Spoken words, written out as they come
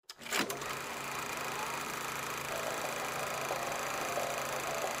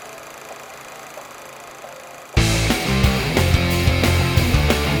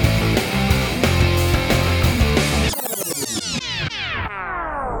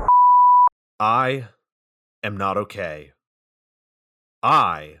I am not okay.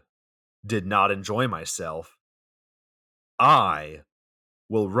 I did not enjoy myself. I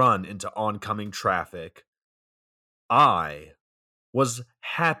will run into oncoming traffic. I was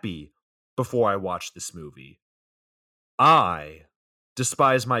happy before I watched this movie. I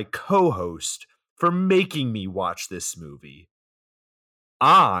despise my co-host for making me watch this movie.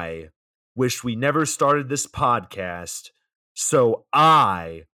 I wish we never started this podcast so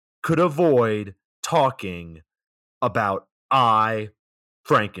I could avoid talking about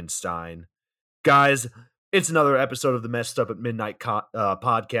Frankenstein. Guys, it's another episode of the Messed Up at Midnight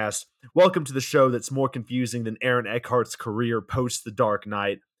podcast. Welcome to the show that's more confusing than Aaron Eckhart's career post The Dark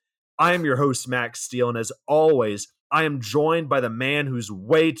Knight. I am your host, Max Steele, and as always, I am joined by the man who's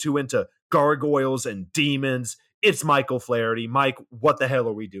way too into gargoyles and demons. It's Michael Flaherty. Mike, what the hell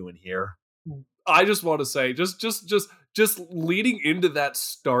are we doing here? I just want to say, just leading into that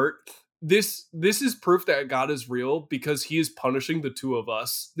start, this is proof that God is real because He is punishing the two of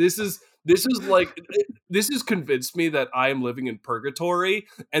us. This is convinced me that I am living in purgatory,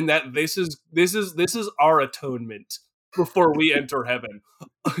 and that this is our atonement before we enter heaven.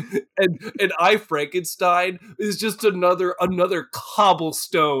 and Frankenstein is just another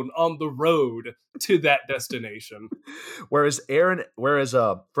cobblestone on the road to that destination. Whereas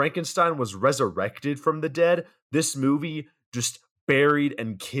Frankenstein was resurrected from the dead, this movie just buried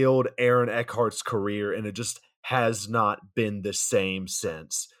and killed Aaron Eckhart's career, and it just has not been the same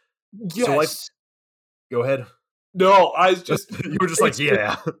since. Yes. So, go ahead. No, I just you were just like,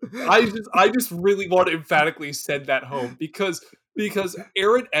 yeah. I just really want to emphatically send that home because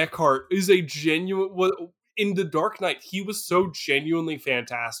Aaron Eckhart is a genuine. In The Dark Knight, he was so genuinely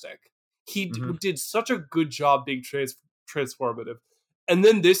fantastic. He did such a good job being transformative, and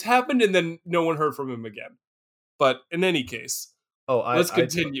then this happened, and then no one heard from him again. But in any case, let's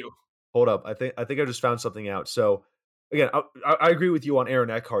continue. Hold up, I think I just found something out. So. Again, I agree with you on Aaron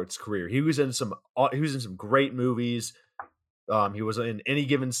Eckhart's career. He was in some great movies. He was in Any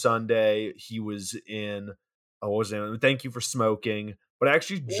Given Sunday. He was in what was it? Thank You for Smoking. But I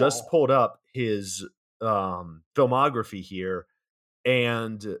actually just pulled up his filmography here,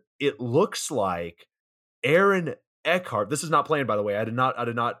 and it looks like Aaron Eckhart. This is not planned, by the way. I did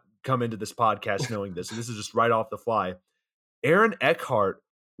not come into this podcast knowing this. So this is just right off the fly. Aaron Eckhart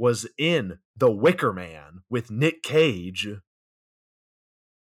was in The Wicker Man with Nick Cage.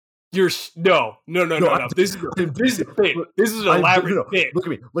 No. This is a bit. This is an elaborate bit. Look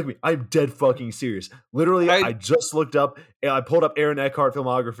at me. I'm dead fucking serious. Literally, I just looked up and I pulled up Aaron Eckhart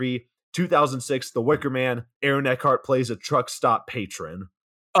filmography. 2006, The Wicker Man. Aaron Eckhart plays a truck stop patron.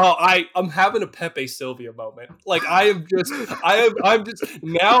 Oh, I'm having a Pepe Sylvia moment. Like I'm just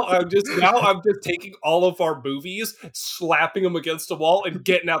taking all of our movies, slapping them against the wall, and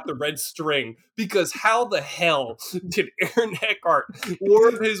getting out the red string. Because how the hell did Aaron Eckhart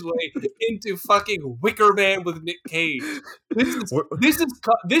worm his way into fucking Wicker Man with Nick Cage? This is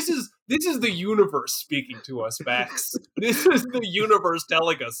the universe speaking to us, Max. This is the universe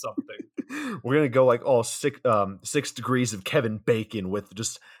telling us something. We're gonna go like all 6 degrees of Kevin Bacon with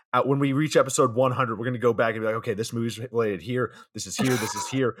just when we reach episode 100, we're gonna go back and be like, okay, this movie's related here. This is here. This is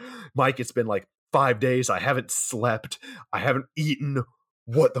here. Mike, it's been like 5 days. I haven't slept. I haven't eaten.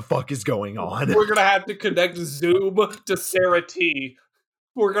 What the fuck is going on? We're gonna have to connect Zoom to Sarah T.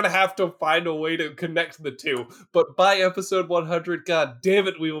 We're gonna have to find a way to connect the two. But by episode 100, god damn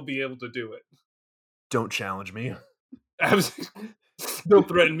it, we will be able to do it. Don't challenge me. Don't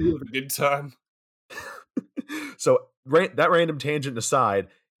threaten me with a good time. So that random tangent aside,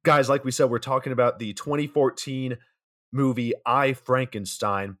 guys, like we said, we're talking about the 2014 movie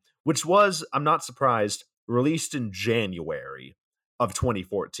Frankenstein, which was, I'm not surprised, released in January of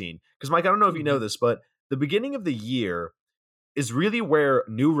 2014. Because Mike, I don't know if you know this, but the beginning of the year is really where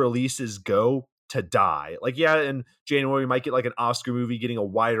new releases go to die. Like, yeah, in January, you might get like an Oscar movie getting a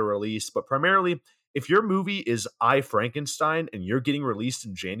wider release, but primarily, if your movie is Frankenstein and you're getting released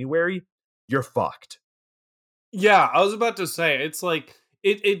in January, you're fucked. Yeah, I was about to say, it's like,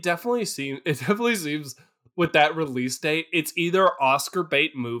 it definitely seems with that release date, it's either Oscar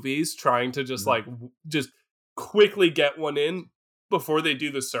bait movies trying to just quickly get one in before they do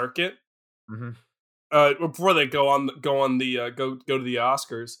the circuit, before they go to the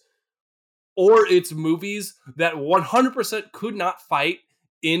Oscars, or it's movies that 100% could not fight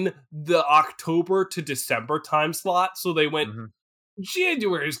in the October to December time slot, so they went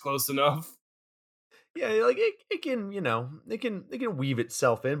January is close enough. Yeah, like it can, it can weave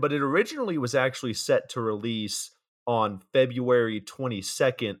itself in, but it originally was actually set to release on February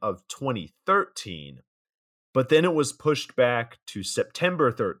 22nd of 2013. but then it was pushed back to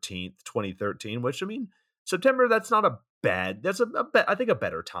September 13th, 2013, which, I mean, September, that's not a bad, that's I think a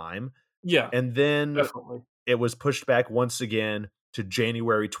better time. Yeah, And then definitely. it was pushed back once again to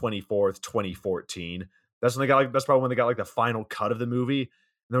January 24th, 2014. That's when they got like, that's probably when they got like the final cut of the movie. And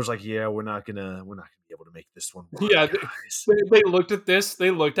they was like, yeah, we're not gonna be able to make this one work, Yeah, guys. they looked at this,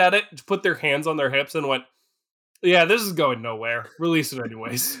 they looked at it, put their hands on their hips, and went, "Yeah, this is going nowhere. Release it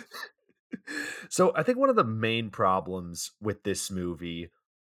anyways." So I think one of the main problems with this movie,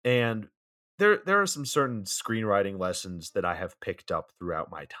 and there are some certain screenwriting lessons that I have picked up throughout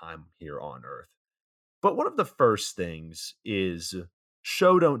my time here on Earth. But one of the first things is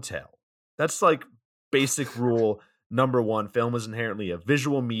show don't tell. That's like basic rule number one. Film is inherently a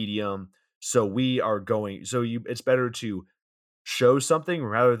visual medium, so it's better to show something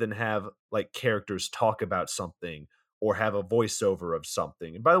rather than have like characters talk about something or have a voiceover of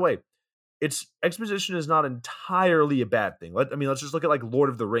something. And by the way, it's exposition is not entirely a bad thing. Let's just look at like Lord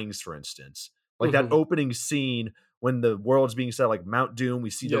of the Rings, for instance. Like that Mhm. opening scene when the world's being set, like Mount Doom, we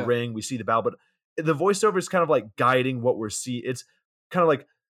see the Yeah. ring, we see the battle, but the voiceover is kind of like guiding what we're seeing. It's kind of like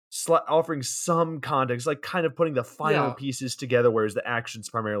offering some context, like kind of putting the final Yeah. pieces together, whereas the action's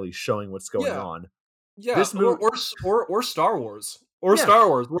primarily showing what's going Yeah. on. Yeah, This movie, or Star Wars. Or yeah, Star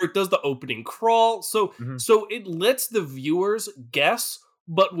Wars, where it does the opening crawl, so hmm so it lets the viewers guess,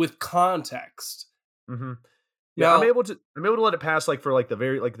 but with context. hmm yeah, Now I'm able to let it pass like for like the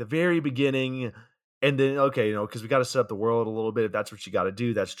very beginning, and then okay, because we got to set up the world a little bit. If that's what you got to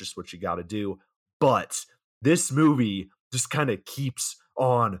do, that's just what you got to do. But this movie just kind of keeps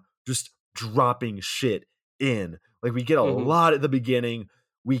on just dropping shit in. Like we get a Mhm, lot at the beginning.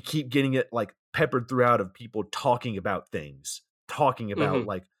 We keep getting it like peppered throughout of people talking about things, talking about mhm.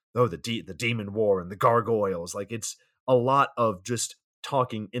 like the demon war and the gargoyles. Like it's a lot of just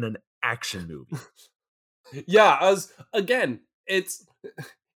talking in an action movie. Yeah, as again, it's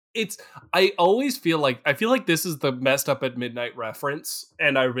I feel like this is the messed up at midnight reference,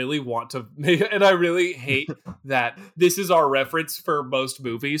 and I really want to and I really hate that this is our reference for most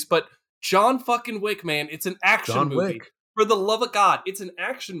movies, but John fucking Wick, man, it's an action John movie. Wick. For the love of God, it's an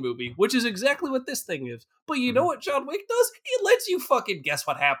action movie, which is exactly what this thing is. But you know Mhm, what John Wick does? He lets you fucking guess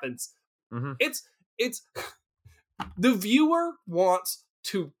what happens. mhm, It's the viewer wants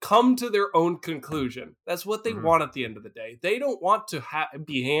to come to their own conclusion. That's what they mhm, want at the end of the day. They don't want to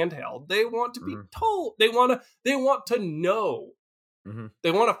be handheld. They want to be mhm, told. They want to know. mhm,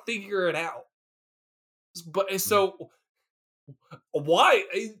 They want to figure it out. But mhm. so why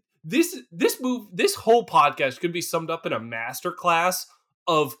this whole podcast could be summed up in a masterclass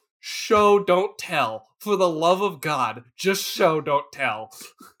of show don't tell. For the love of God, just show don't tell.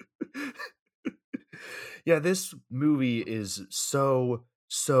 Yeah, this movie is so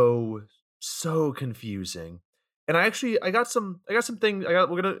confusing. And I got some things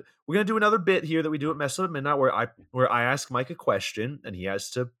we're gonna do another bit here that we do at Mess Up at Midnight where I ask Mike a question and he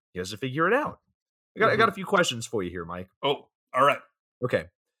has to figure it out. I got Mhm. a few questions for you here, Mike. Oh, all right. Okay.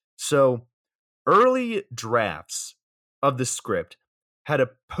 So early drafts of the script had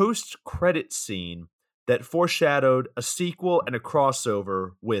a post-credit scene that foreshadowed a sequel and a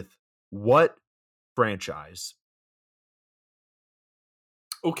crossover with what franchise?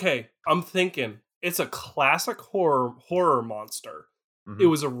 Okay, I'm thinking it's a classic horror monster. It Mhm,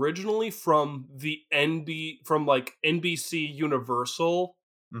 was originally from the from like NBC Universal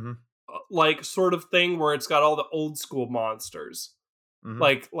mhm, like sort of thing where it's got all the old school monsters.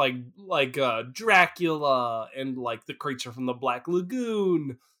 mhm, Like Dracula and like the creature from the Black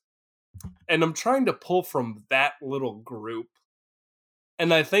Lagoon. And I'm trying to pull from that little group.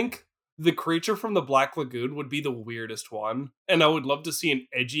 And I think the creature from the Black Lagoon would be the weirdest one. And I would love to see an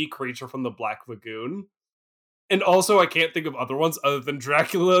edgy creature from the Black Lagoon. And also, I can't think of other ones other than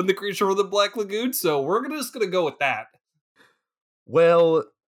Dracula and the creature from the Black Lagoon. So just gonna go with that.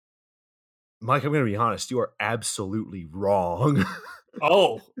 Well, Mike, I'm gonna be honest, you are absolutely wrong.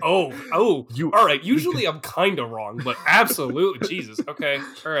 Oh. You All right. becau Usually, I'm kind of wrong, but absolutely, Jesus. Okay.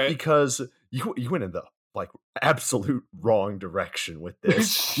 All right. because you went in the, like, absolute wrong direction with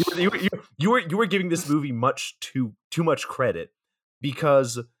this. You were giving this movie much too much credit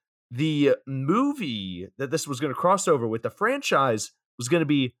because the movie that this was gonna cross over with, the franchise, was gonna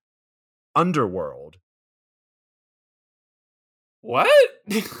be Underworld. What?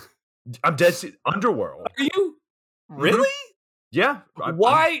 I'm dead se Underworld. Are you Mhm. really? Yeah, I'm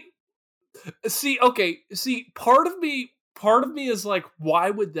Why? See, okay. See, part of me is like, why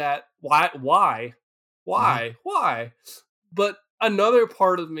would that? Mhm. Why? But another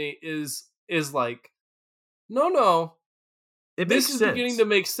part of me is like, no. It This makes is beginning sense. to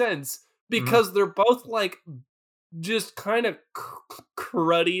make sense Mhm. because they're both like just kind of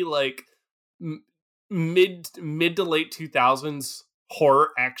cruddy, like m- mid to late 2000s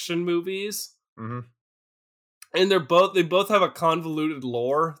horror action movies. Mhm, And they both have a convoluted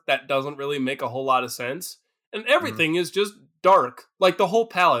lore that doesn't really make a whole lot of sense. And mhm. everything is just dark. Like the whole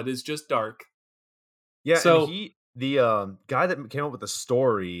palette is just dark. Yeah, and So, he the, guy that came up with the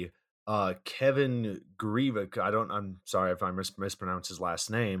story, Kevin Grievous, I'm sorry if I mispronounce his last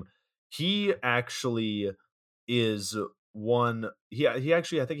name. He actually is he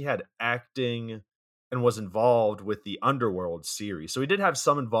actually I think he had acting and was involved with the Underworld series. So he did have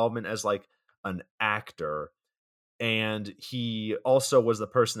some involvement as, like, an actor, and he also was the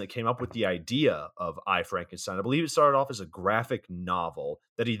person that came up with the idea of I, Frankenstein. I believe it started off as a graphic novel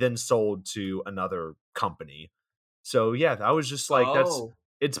that he then sold to another company. So, yeah, I was just like, oh.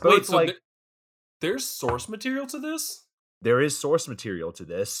 it's Wait, both so like there's source material to this? there is source material to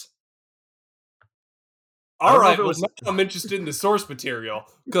this. I All don't know if right, it well was now I'm interested in the source material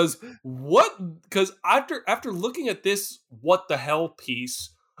cuz cuz after looking at this what the hell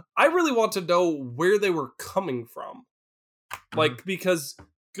piece, I really want to know where they were coming from. Mhm. Like because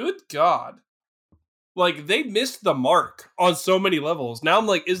good god. Like they missed the mark on so many levels. Now I'm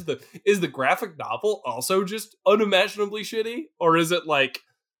like is the graphic novel also just unimaginably shitty or is it like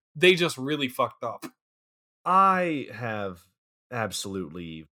they just really fucked up? I have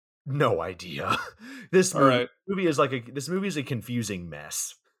absolutely no idea. All right. This movie is a confusing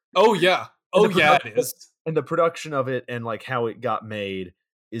mess. Oh yeah. And Oh yeah, it is. the production of it and, like, how it got made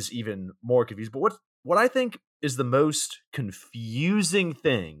is even more confused. But what I think is the most confusing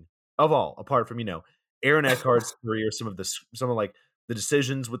thing of all, apart from, Aaron Eckhart's career, some of, like, the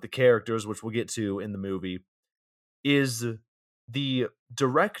decisions with the characters, which we'll get to in the movie, is the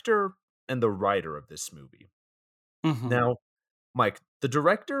director and the writer of this movie. Mhm. Now, Mike, the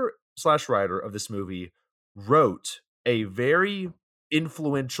director slash writer of this movie wrote a very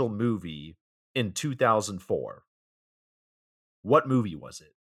influential movie in 2004. What movie was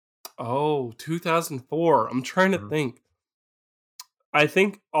it? Oh, 2004. I'm trying to Mhm, think. I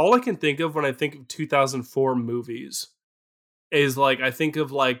think all I can think of when I think of 2004 movies is like I think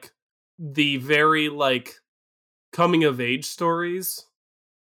of like the very like coming of age stories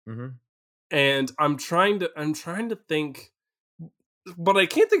mhm. and I'm trying to think but I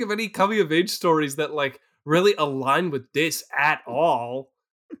can't think of any coming of age stories that like really align with this at all.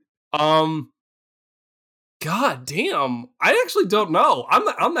 Um God damn. I actually don't know.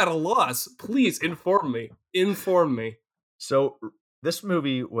 I'm at a loss. Please inform me. Inform me. So, this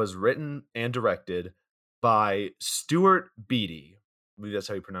movie was written and directed by Stuart Beattie. I believe that's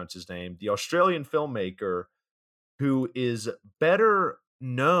how you pronounce his name, the Australian filmmaker who is better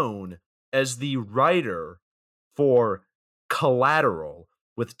known as the writer for Collateral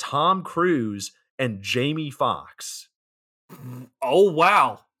with Tom Cruise and Jamie Foxx. Oh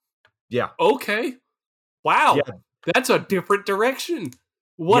wow. Yeah. Okay. Yeah, Wow. That's a different direction.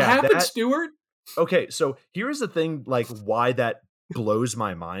 What yeah, happened, that Stuart? okay, so here's the thing, like, why that blows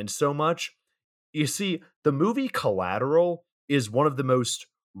my mind so much. You see, the movie Collateral is one of the most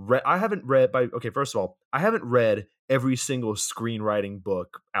I haven't read by okay, first of all, I haven't read every single screenwriting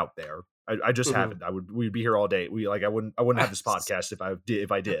book out there. I just Mhm. haven't. We'd be here all day. I wouldn't have this podcast if I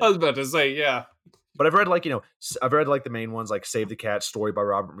I did. was about to say, yeah. But I've read, like, I've read, like, the main ones, like Save the Cat, Story by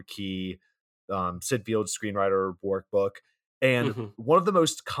Robert McKee, Sid Field's screenwriter workbook, and Mhm. one of the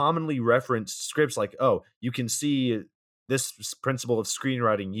most commonly referenced scripts, like, oh, you can see this principle of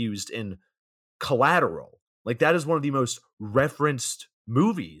screenwriting used in Collateral. Like, that is one of the most referenced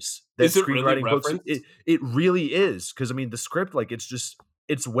movies that Is it really screenwriting books referenced? it really is, because I mean, the script, like,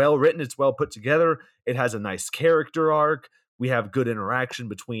 it's well written, it's well put together, it has a nice character arc, we have good interaction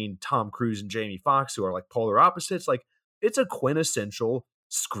between Tom Cruise and Jamie Foxx, who are, like, polar opposites, like, it's a quintessential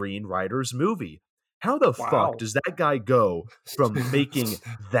screenwriter's movie. How the fuck Wow. does that guy go from making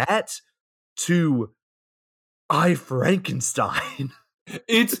that to I, Frankenstein?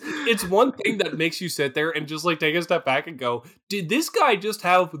 It's one thing that makes you sit there and just like take a step back and go, did this guy just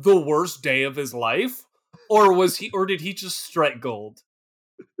have the worst day of his life? Or did he just strike gold?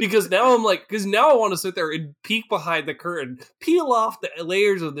 Because now I'm like, because now I want to sit there and peek behind the curtain, peel off the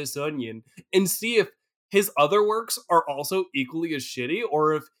layers of this onion, and see if his other works are also equally as shitty,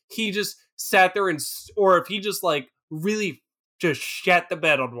 or if he just sat there and, or if he just like really just shat the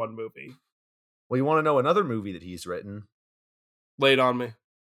bed on one movie. Well, you wanna know another movie that he's written? Laid on me.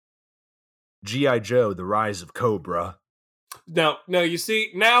 G.I. Joe: The Rise of Cobra. Now you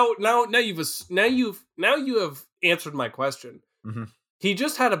see now you have answered my question. Mhm. He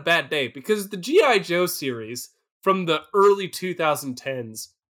just had a bad day because the GI Joe series from the early 2010s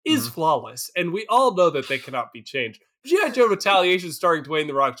is flawless, and we all know that they cannot be changed. G.I. Joe Retaliation starring Dwayne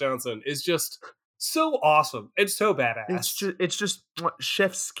The Rock Johnson is just so awesome. It's so badass. It's just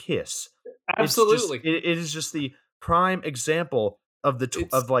chef's kiss. Absolutely. It is just the prime example of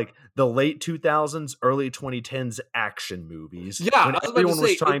It's like the late 2000s, early 2010s action movies yeah, when I was about to everyone was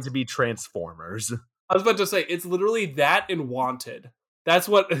say trying to be Transformers. I was about to say it's literally that and Wanted. That's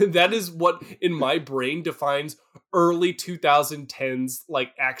what that is what in my brain defines early 2010s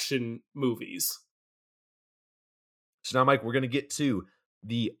like action movies. So now, Mike, we're going to get to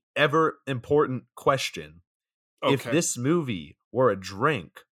the ever important question. If Okay. this movie were a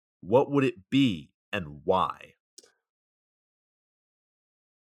drink, what would it be and why?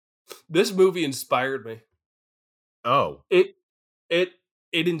 This movie inspired me. Oh, It it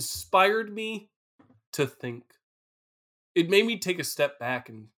it inspired me to think. It made me take a step back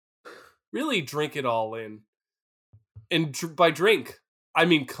and really drink it all in. And by drink, I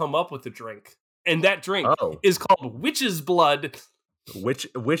mean come up with a drink. And that drink oh, is called Witch's Blood.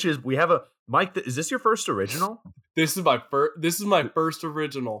 which is we have a Mike. Is this your first original? This is my first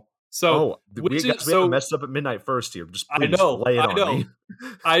original. So, Oh, we haven't messed up at midnight first here. Just I please know, lay it I on know, me.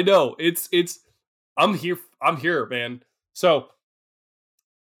 I know. It's I'm here, man. So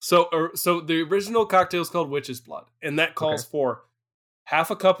the original cocktail is called Witch's Blood, and that Okay. calls for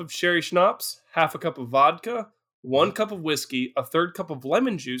half a cup of sherry schnapps, half a cup of vodka, 1 cup of whiskey, a third cup of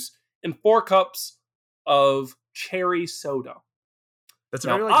lemon juice, and 4 cups of cherry soda. That's a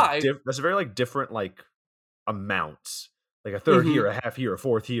Now very I that's a very different amounts. Like a third Mhm. here, a half here, a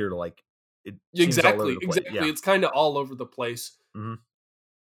fourth here. Like it seems all over Exactly, the place. exactly. Yeah. It's kind of all over the place. Hmm.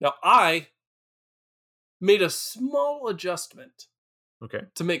 Now I made a small adjustment Okay.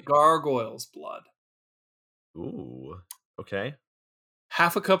 to make gargoyles blood. Ooh. Okay.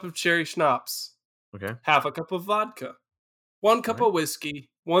 Half a cup of cherry schnapps, Okay. half a cup of vodka, 1 All cup right. of whiskey,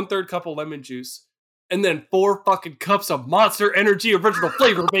 1/3 cup of lemon juice, and then 4 fucking cups of Monster Energy original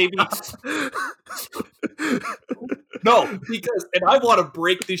flavor, baby. No, because and I want to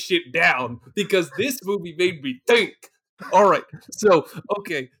break this shit down because this movie made me think. All right, so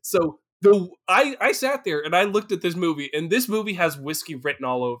okay, so I sat there and I looked at this movie, and this movie has whiskey written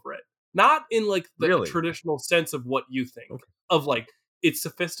all over it. Not in like the Really? traditional sense of what you think Okay. of like it's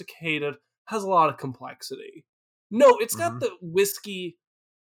sophisticated, has a lot of complexity. No, it's got Hmm. the whiskey.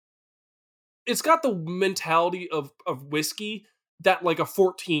 It's got the mentality of whiskey that like a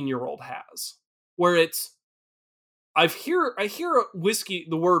 14-year-old has, where it's I hear whiskey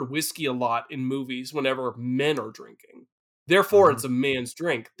the word whiskey a lot in movies whenever men are drinking. Therefore, Hmm. it's a man's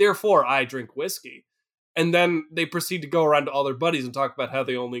drink. Therefore, I drink whiskey. And then they proceed to go around to all their buddies and talk about how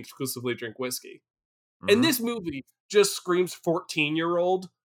they only exclusively drink whiskey. And Hmm. this movie just screams 14-year-old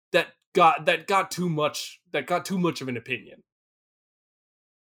that got too much of an opinion.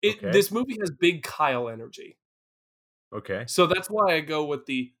 Okay. This movie has big Kyle energy. Okay. So that's why I go with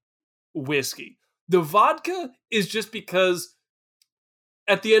the whiskey. The vodka is just because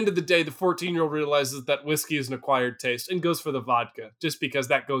at the end of the day, the 14-year-old realizes that whiskey is an acquired taste and goes for the vodka just because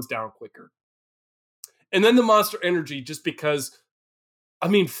that goes down quicker. And then the Monster Energy just because, I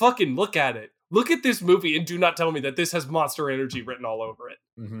mean, fucking look at it. Look at this movie and do not tell me that this has Monster Energy written all over it.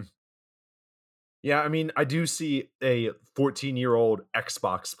 Hmm. Yeah, I mean, I do see a 14-year-old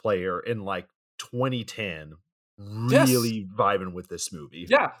Xbox player in 2010 Yes. really vibing with this movie.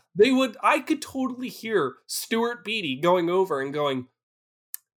 Yeah. I could totally hear Stuart Beattie going over and going,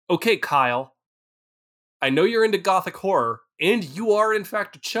 okay, Kyle, I know you're into gothic horror and you are in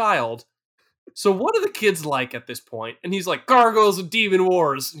fact a child. So what are the kids like at this point? And he's like, gargoyles and demon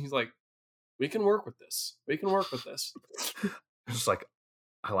wars. And he's like, we can work with this. We can work with this. Just like,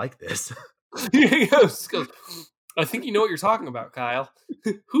 I like this. He goes, I think you know what you're talking about, Kyle.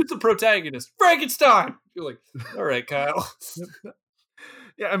 Who's the protagonist? Frankenstein. You're like, all right, Kyle.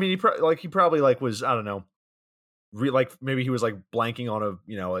 Yeah, I mean, he probably was, I don't know, maybe he was blanking on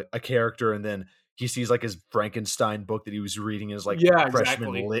a character, and then he sees his Frankenstein book that he was reading in his Yeah, freshman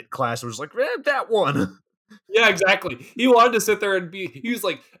exactly. lit class. It was like, that one. Yeah, exactly. He wanted to sit there and he was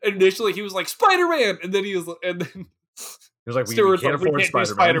like, initially he was like, Spider-Man. And then He was like, we Stewart's can't like, we afford can't do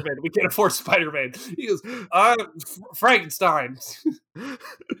Spider-Man. Spider-Man. We can't afford Spider-Man. He goes, Frankenstein.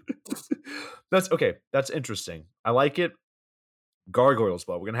 That's okay. That's interesting. I like it. Gargoyles,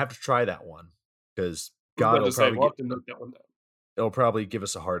 but we're gonna have to try that one because I was God, about to say, we'll have to note that one down. it'll probably give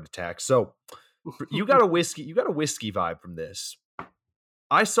us a heart attack. So you got a whiskey vibe from this.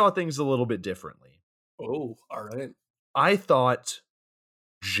 I saw things a little bit differently. Oh, all right. I thought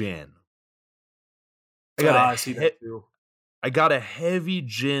gin. I see that too. I got a heavy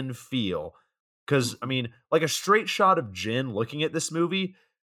gin feel because I mean, a straight shot of gin. Looking at this movie,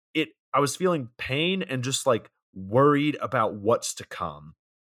 I was feeling pain and just, like, worried about what's to come.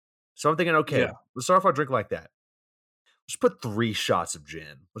 So I'm thinking, "Okay, Yeah. let's start off our drink like that. Let's put 3 shots of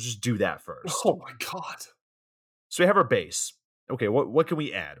gin. Let's just do that first." Oh my god. So we have our base. Okay, what can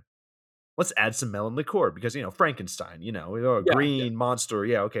we add? Let's add some melon liqueur because, Frankenstein, a Yeah, yeah, green monster.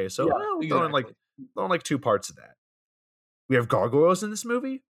 Yeah, okay. So, yeah, we'll exactly. throw in like 2 parts of that. We have gargoyles in this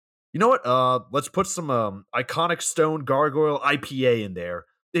movie? You know what? Let's put some, iconic stone gargoyle IPA in there.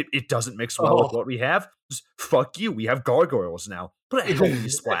 It doesn't mix well with Oh. what we have. Just fuck you. We have gargoyles now. Put a healthy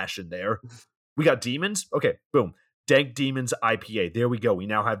splash in there. We got demons? Okay, boom. Dank Demons IPA. There we go. We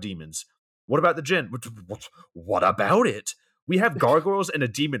now have demons. What about the gin? What about it? We have gargoyles and a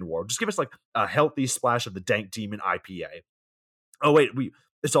demon war. Just give us like a healthy splash of the Dank Demon IPA. Oh wait,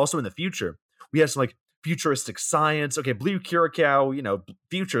 it's also in the future. We have some like futuristic science. Okay, blue curacao.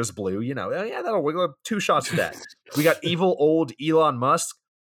 Future is blue. Yeah, that'll wiggle. 2 shots of that. We got evil old Elon Musk.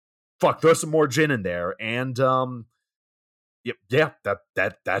 Fuck, throw some more gin in there, and yep, yeah,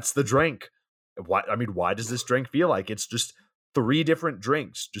 that's the drink. Why does this drink feel like it's just 3 different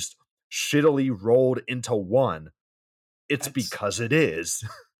drinks just shittily rolled into one? It's That's because it is.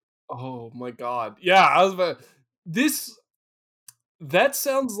 oh my god. Yeah, I was about this that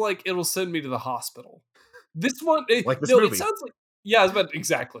sounds like it'll send me to the hospital. This one Like this no, it movie. sounds like yeah, I was about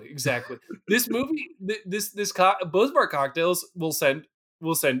exactly, exactly. This movie, both of our cocktails will send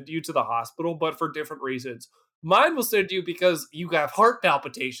you to the hospital, but for different reasons. Mine will send you because you have heart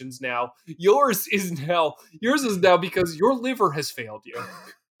palpitations now. Yours is now because your liver has failed you.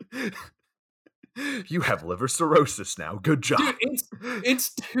 You have liver cirrhosis now. Good Dude, job.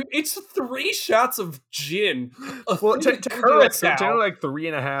 it's 3 shots of gin, a Well, thing of technically curacao. like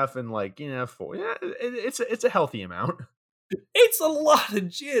 3.5 and 4. Yeah, it's a healthy amount. It's a lot of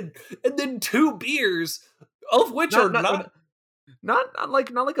gin, and then 2 beers, of which are Not not not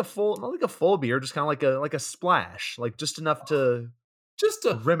not like a full beer, just kind of like a splash, like just enough to just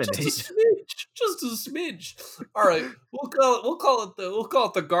a ruminate. smidge, just a smidge. Alright, we'll call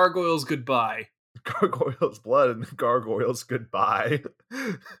it the gargoyles goodbye. Gargoyle's blood and gargoyle's goodbye.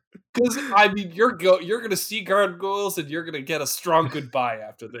 Because I mean, you're gonna see gargoyles, and you're gonna get a strong goodbye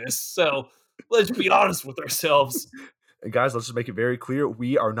after this, so, let's be honest with ourselves. And guys, let's just make it very clear: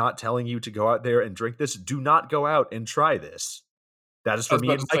 we are not telling you to go out there and drink this. Do not go out and try this. That is I for was me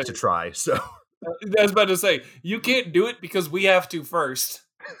about and to Mike say to try. So, I was about to say, you can't do it because we have to first.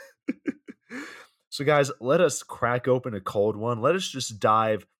 so guys, let us crack open a cold one. Let us just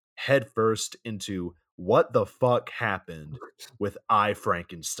dive headfirst into what the fuck happened with I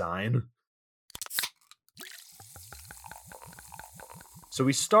Frankenstein. So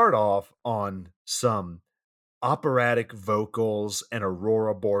we start off on some operatic vocals and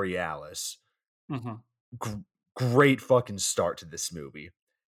Aurora Borealis. Mhm. Gr- Great fucking start to this movie.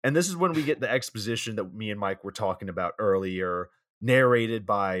 And this is when we get the exposition that me and Mike were talking about earlier, narrated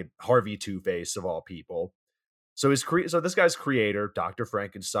by Harvey Two-Face of all people. So so this guy's creator, Dr.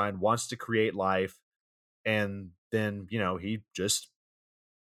 Frankenstein, wants to create life, and then, he just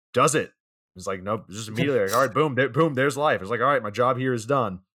does it. It's like, nope, just immediately like, all right, boom, boom, there's life. It's like, all right, my job here is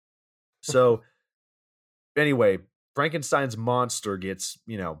done. So anyway, Frankenstein's monster gets,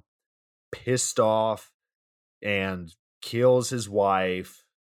 pissed off and kills his wife.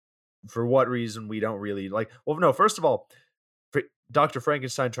 For what reason we don't really like. Well, no, first of all, Dr.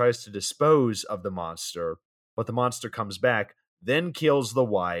 Frankenstein tries to dispose of the monster, but the monster comes back, then kills the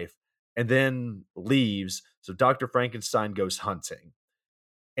wife, and then leaves. So Dr. Frankenstein goes hunting.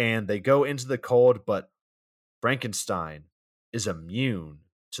 And they go into the cold, but Frankenstein is immune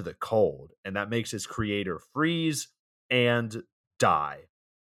to the cold, and that makes his creator freeze and die.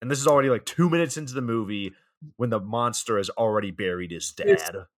 And this is already like 2 minutes into the movie when the monster has already buried his This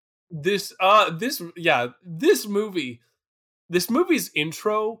dad. this movie's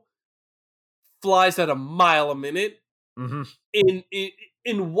intro flies at a mile a minute Hmm.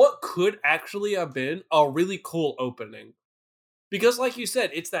 in what could actually have been a really cool opening. Because like you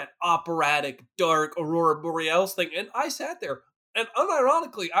said, it's that operatic, dark Aurora Borealis thing, and I sat there and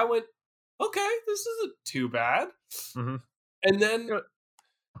unironically I went, "Okay, this isn't too bad." Hmm. And then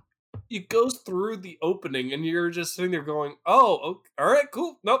it goes through the opening and you're just sitting there going, "Oh, okay, all right,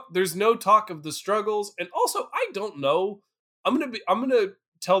 cool. Nope, there's no talk of the struggles." And also, I don't know. I'm going to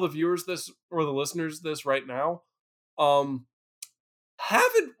tell the viewers this or the listeners this right now. Um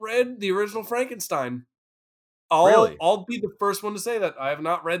haven't read the original Frankenstein. I'll Really? I'll be the first one to say that I have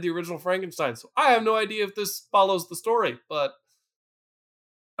not read the original Frankenstein. So I have no idea if this follows the story, but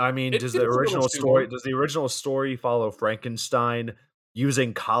I mean, it feels a little shoehorned. does the original story follow Frankenstein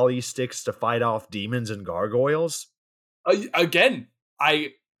using collie sticks to fight off demons and gargoyles? Again,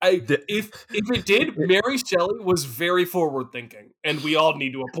 I If it did, Mary Shelley was very forward thinking, and we all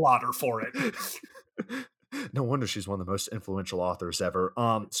need to applaud her for it. No wonder she's one of the most influential authors ever.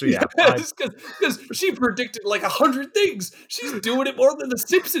 So yeah, I Yes, because she predicted like 100 things. She's doing it more than the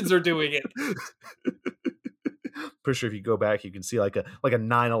Simpsons are doing it. pretty sure if you go back, you can see like a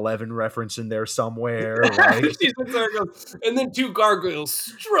 9/11 reference in there somewhere. Like, She sits there and goes, and then two gargoyles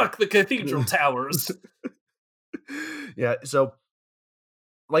struck the cathedral towers. yeah. So,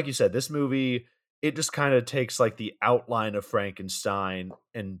 like you said, this movie it just kind of takes like the outline of Frankenstein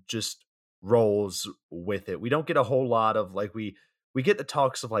and just rolls with it. We don't get a whole lot of like we get the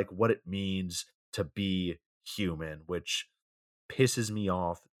talks of like what it means to be human, which pisses me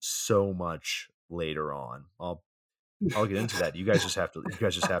off so much later on. I'll get into that. You guys just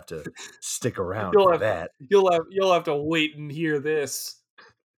have to stick around You'll for have that. you'll have to wait and hear this.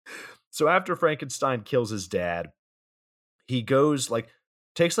 So after Frankenstein kills his dad, he goes like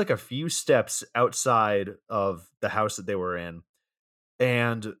takes like a few steps outside of the house that they were in,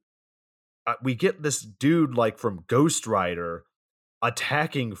 and we get this dude like from Ghost Rider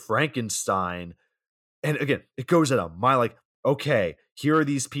attacking Frankenstein. And again, it goes at a mile. Like, okay, here are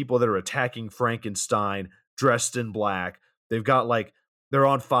these people that are attacking Frankenstein dressed in black. They've got like they're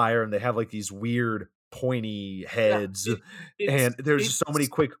on fire and they have like these weird pointy Yeah, heads. it's And there's just so many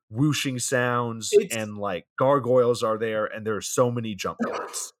it's quick whooshing sounds, it's and like gargoyles are there, and there's so many jump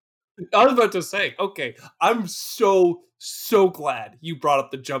cuts. I was about to say, okay, I'm so glad you brought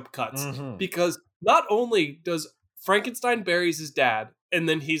up the jump cuts Hmm. because not only does Frankenstein buries his dad, and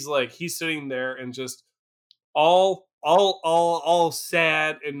then he's sitting there and just all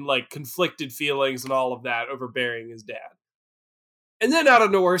sad and like conflicted feelings and all of that over burying his dad. And then out of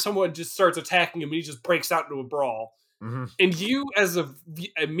nowhere, someone just starts attacking him, and he just breaks out into a brawl. Hmm. And you,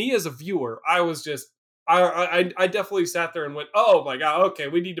 and me as a viewer, I was just, I definitely sat there and went, "Oh my god, okay,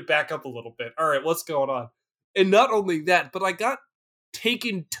 we need to back up a little bit. All right, what's going on?" And not only that, but I got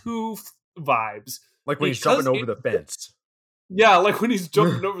Taken Two vibes Like when he's jumping because over the fence. yeah, like when he's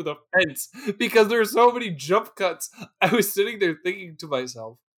jumping over the fence, because there are so many jump cuts. I was sitting there thinking to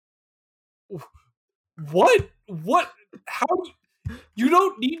myself, what? How you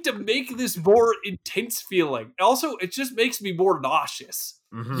don't need to make this more intense feeling. Also, it just makes me more nauseous.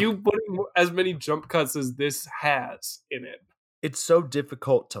 Hmm. You putting as many jump cuts as this has in it. It's so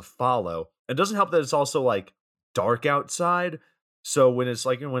difficult to follow. It doesn't help that it's also like dark outside. So when it's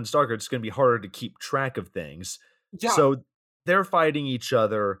like when it's darker, it's going to be harder to keep track of things. Yeah, So they're fighting each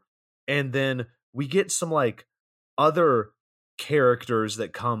other, and then we get some like other characters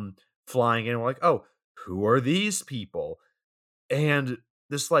that come flying in. We're like, oh, who are these people? And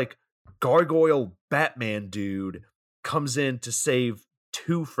this like gargoyle Batman dude comes in to save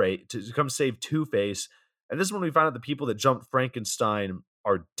Two Face, and this is when we find out the people that jumped Frankenstein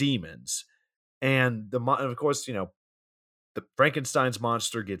are demons. And of course, the Frankenstein's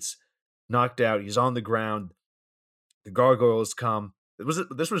monster gets knocked out. He's on the ground. The gargoyles come.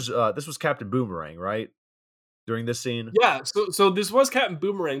 This was Captain Boomerang, right? During this scene. yeah. So this was Captain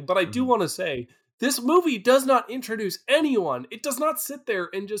Boomerang, but I do Mhm. want to say this movie does not introduce anyone. It does not sit there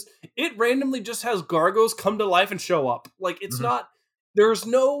and just it randomly just has gargoyles come to life and show up. Like it's Mhm. not. There's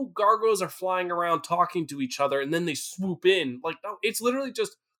no gargoyles are flying around talking to each other and then they swoop in. Like no, it's literally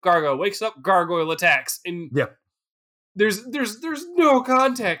just gargoyle wakes up, gargoyle attacks, and Yeah. there's no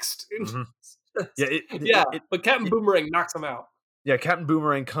context. Mhm. Yeah. Yeah, but Captain Boomerang knocks him out. Yeah, Captain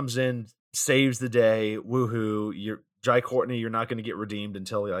Boomerang comes in, saves the day. Woohoo! You're Jai Courtney. You're not going to get redeemed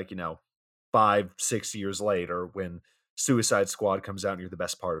until like 5-6 years later when Suicide Squad comes out, and you're the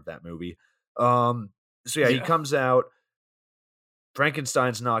best part of that movie. So yeah, he Yeah, comes out.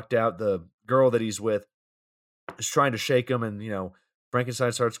 Frankenstein's knocked out. The girl that he's with is trying to shake him, and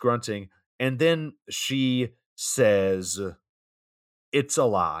Frankenstein starts grunting, and then she says, "It's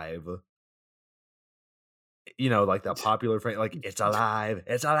alive." Like that popular phrase, like "It's alive,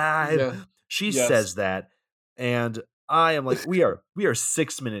 it's alive." yeah, She yes, says that, and I am like, we are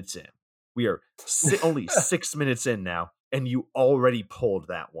 6 minutes in. We are only 6 minutes in now, and you already pulled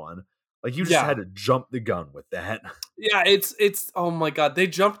that one. Like you just yeah, had to jump the gun with that. yeah. It's oh my god, they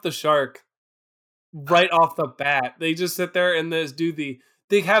jumped the shark right off the bat. They just sit there and this do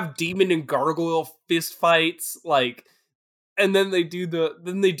they have demon and gargoyle fist fights like, and then they do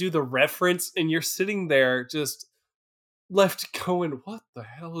the reference, and you're sitting there just left going, what the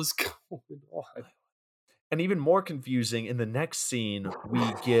hell is going on? And even more confusing, in the next scene,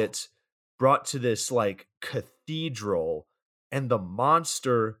 we get brought to this like cathedral, and the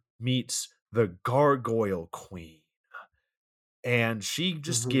monster meets the gargoyle queen. And she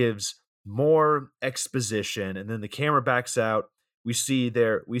just Mhm. gives more exposition, and then the camera backs out, we see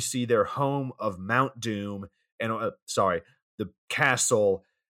their home of Mount Doom, and sorry, the castle,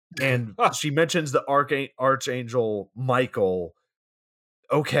 and she mentions the archangel Michael.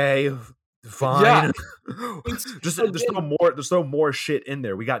 Okay, Yeah, fine. it's Just throw again, more. Just throw more shit in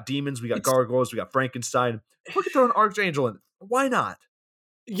there. We got demons. We got it's gargoyles. We got Frankenstein. We could throw an archangel in. Why not?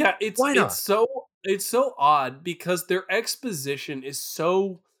 yeah, Why not? it's so odd because their exposition is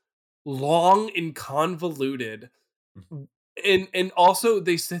so long and convoluted. And also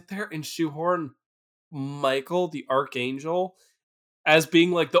they sit there and shoehorn Michael the Archangel as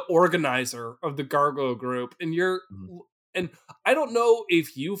being like the organizer of the Gargoyle group, Mhm. and I don't know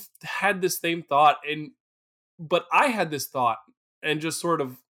if you've had this same thought, and but I had this thought and just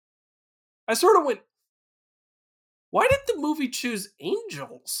I sort of went, why did the movie choose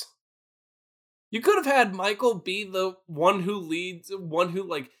angels? You could have had Michael be the one who leads, one who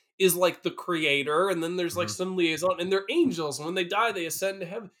like is like the creator, and then there's like Mhm. some liaison, and they're angels. And when they die, they ascend to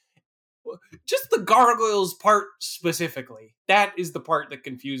heaven. Just the gargoyles part specifically. That is the part that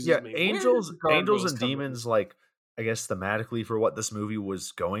confuses Yeah, me. Where did angels, the angels gargoyles and come in? demons, like I guess thematically for what this movie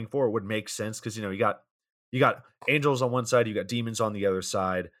was going for, would make sense because you got angels on one side, you got demons on the other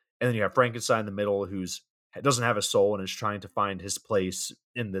side, and then you have Frankenstein in the middle, who's doesn't have a soul and is trying to find his place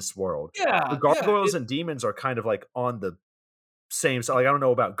in this world. The Yeah, yeah, gargoyles and demons are kind of like on the same side. Like I don't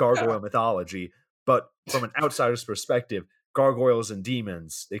know about yeah. gargoyle mythology, but from an outsider's perspective, gargoyles and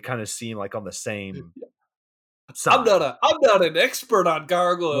demons they kind of seem like on the same side. I'm not an expert on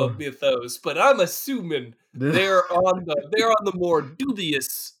gargoyle mythos, but I'm assuming they're on the more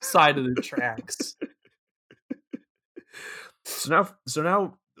dubious side of the tracks. So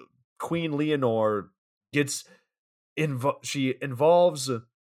now Queen Leonore gets she involves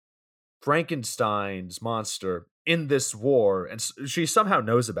Frankenstein's monster in this war, and she somehow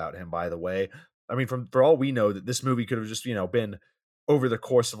knows about him. By the way, I mean, for all we know, that this movie could have just been over the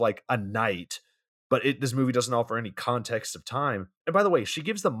course of like a night, but this movie doesn't offer any context of time. And by the way, she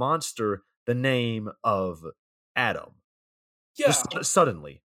gives the monster the name of Adam just Yeah,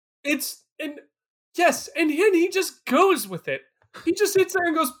 suddenly. it's and yes, and then he just goes with it. He just sits there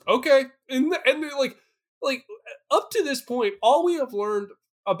and goes, "Okay," and they're like up to this point, all we have learned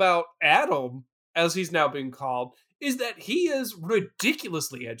about Adam, as he's now being called, is that he is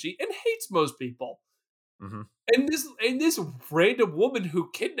ridiculously edgy and hates most people. Hmm. And this random woman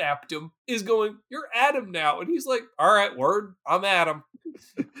who kidnapped him is going, "You're Adam now," and he's like, "All right, word, I'm Adam."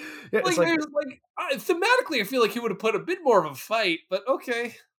 Yeah, it's Like like there's like thematically, I feel like he would have put a bit more of a fight, but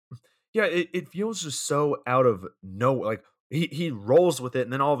okay. yeah, it feels just so out of no like he rolls with it,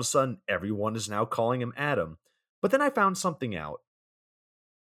 and then all of a sudden everyone is now calling him Adam. But then I found something out.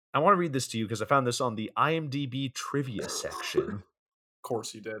 I want to read this to you because I found this on the IMDb trivia section. Of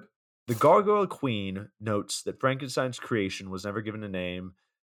course you did. The Gargoyle Queen notes that Frankenstein's creation was never given a name.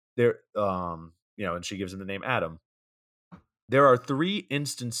 And she gives him the name Adam. There are three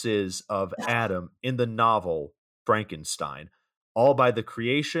instances of Adam in the novel Frankenstein, all by the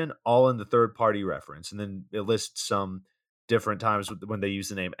creation, all in the third party reference. And then it lists some different times when they use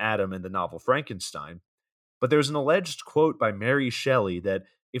the name Adam in the novel Frankenstein. But there's an alleged quote by Mary Shelley that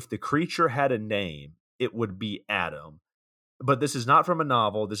if the creature had a name, it would be Adam. But this is not from a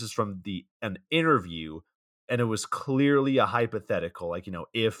novel. This is from an interview, and it was clearly a hypothetical, like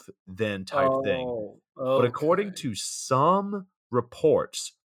if then type thing. Oh, But according okay. to some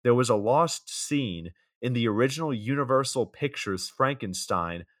reports, there was a lost scene in the original Universal Pictures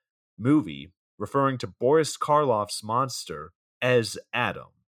Frankenstein movie referring to Boris Karloff's monster as Adam.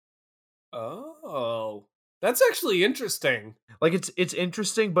 Oh. That's actually interesting. Like it's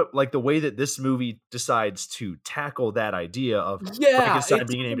interesting, but like the way that this movie decides to tackle that idea of Yeah, Frankenstein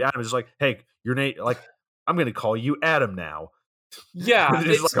being named Adam is like, hey, your name, like I'm going to call you Adam now. yeah,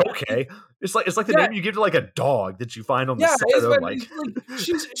 It's like okay, it's like the yeah, name you give to like a dog that you find on the yeah, side it's of been like. it's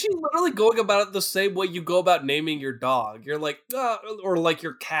like she's literally going about it the same way you go about naming your dog. You're like, or like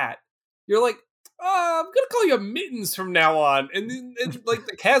your cat. You're like, I'm gonna call you Mittens from now on, and then like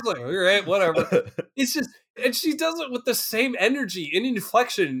the cat's like, all right, whatever. It's just, and she does it with the same energy and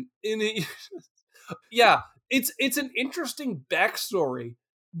inflection. Yeah, it's an interesting backstory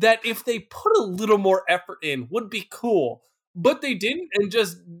that if they put a little more effort in would be cool, but they didn't and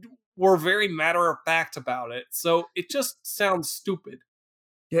just were very matter of fact about it. So it just sounds stupid.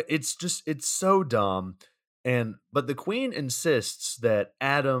 Yeah, it's so dumb. And but the queen insists that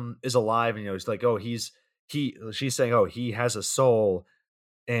Adam is alive, and it's like, oh, she's saying, oh, he has a soul,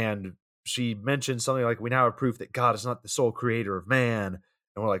 and she mentions something like, we now have proof that God is not the sole creator of man.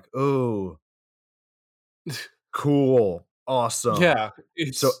 And we're like, oh, cool, awesome. Yeah,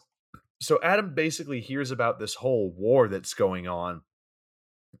 So So Adam basically hears about this whole war that's going on,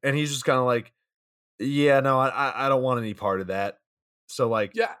 and he's just kind of like, "Yeah, no, I don't want any part of that." So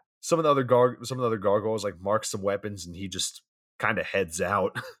like Yeah. some of the other gargoyles like mark some weapons, and he just kind of heads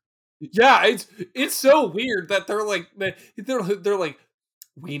out. Yeah, it's so weird that they're like,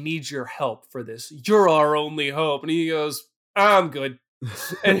 "We need your help for this. You're our only hope." And he goes, "I'm good."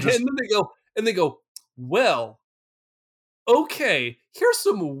 And Just then they go, "Well, okay, here's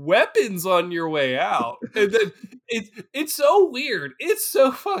some weapons on your way out." And then it's so weird. It's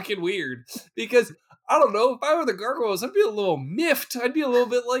so fucking weird because I don't know, if I were the gargoyles, I'd be a little miffed. I'd be a little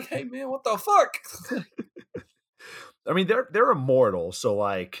bit like, "Hey man, what the fuck?" I mean, they're immortal, so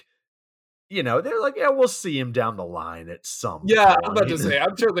like, they're like, yeah, we'll see him down the line at some Yeah, I'm about to point. say,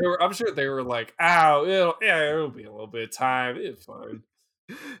 I'm sure they were like, it'll be a little bit of time. It's fine."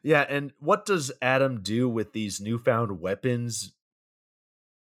 Yeah, and what does Adam do with these newfound weapons?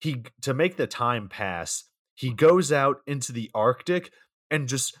 He to make the time pass, he goes out into the Arctic and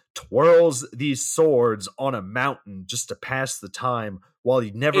just twirls these swords on a mountain just to pass the time while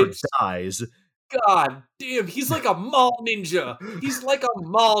he never It's dies. God damn, he's like a mall ninja. He's like a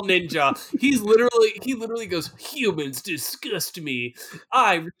mall ninja. He literally goes, "Humans disgust me.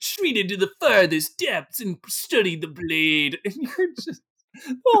 I retreated to the farthest depths and studied the blade." And you're just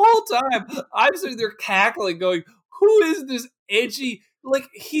the whole time I'm sitting there cackling, going, "Who is this edgy?" Like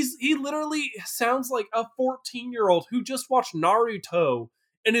he literally sounds like a 14-year-old who just watched Naruto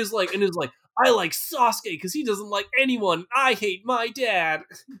and is like, "I like Sasuke because he doesn't like anyone. I hate my dad."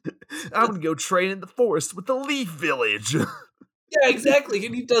 I'm gonna go train in the forest with the Leaf Village. Yeah, exactly.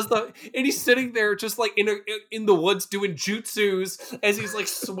 And he does and he's sitting there just like in the woods doing jutsus as he's like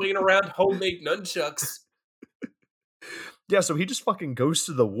swinging around homemade nunchucks. Yeah, so he just fucking goes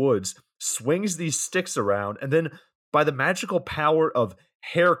to the woods, swings these sticks around, and then by the magical power of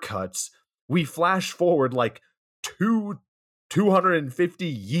haircuts, we flash forward like 250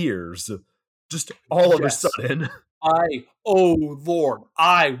 years. Just all of a Yes. sudden. Oh Lord,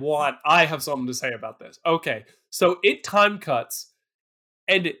 I have something to say about this. Okay, so it time cuts,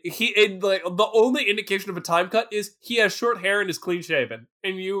 and like the only indication of a time cut is he has short hair and is clean shaven,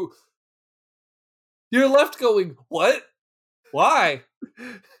 and you're left going, what? Why?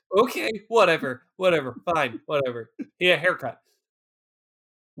 Okay, whatever, fine, whatever. Yeah, haircut.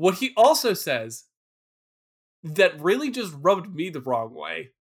 What he also says that really just rubbed me the wrong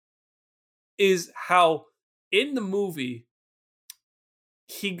way is how in the movie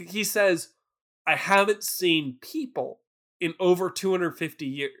he says, "I haven't seen people in over 250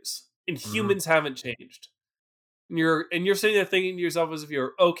 years, and Mhm. humans haven't changed." And you're sitting there thinking to yourself as if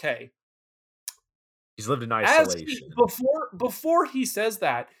you're okay. He's lived in As he isolation. before he says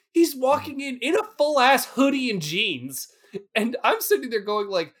that, he's Mhm. walking in a full ass hoodie and jeans, and I'm sitting there going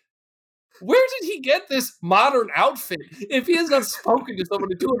like, where did he get this modern outfit if he has not spoken to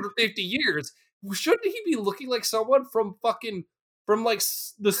someone in 250 years? Shouldn't he be looking like someone from fucking from like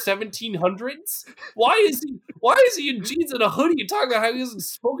the 1700s? Why is he in jeans and a hoodie and talking about how he hasn't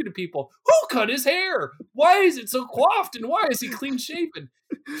spoken to people? Who cut his hair? Why is it so coiffed and why is he clean shaven?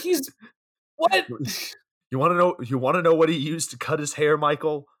 He's what? You wanna know what he used to cut his hair,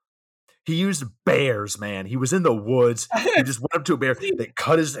 Michael? He used bears, man. He was in the woods. He just went up to a bear. See, They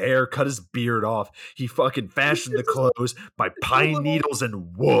cut his hair, cut his beard off. He fucking fashioned the it's just clothes by it's a pine little needles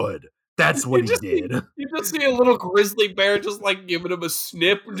and wood. That's what he did. you just see a little grizzly bear just like giving him a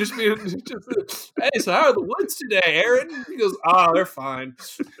snip, and just being just, "Hey, so how are the woods today, Aaron?" He goes, "Ah, they're fine."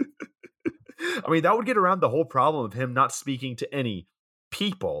 I mean, that would get around the whole problem of him not speaking to any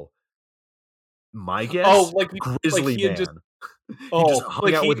people. My Oh, guess? like Grizzly he had just man. He just oh,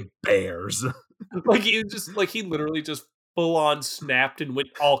 hung out with bears. like he literally just full on snapped and went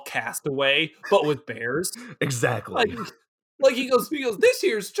all castaway, but with bears. Like Exactly. he goes, "This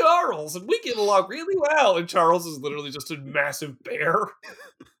here's Charles, and we get along really well." And Charles is literally just a massive bear.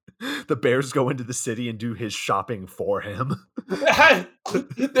 The bears go into the city and do his shopping for him.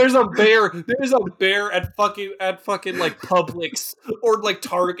 There's a bear at fucking like Publix or like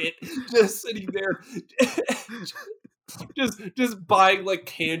Target just sitting there just buying like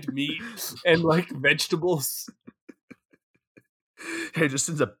canned meat and like vegetables. He just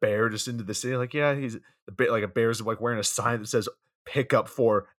sends a bear just into the city. Like, yeah, he's a bit like a bear's like wearing a sign that says "Pick up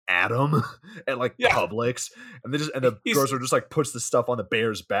for Adam" at like Yeah, Publix, and the he's grocer just like puts the stuff on the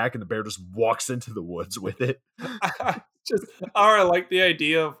bear's back, and the bear just walks into the woods with it. just I like the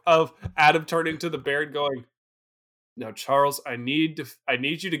idea of Adam turning to the bear and going, "Now, Charles, I need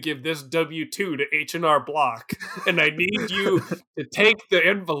you to give this W-2 to H&R Block, and I need you to take the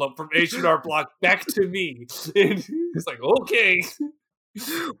envelope from H&R Block back to me." And he's like, "Okay."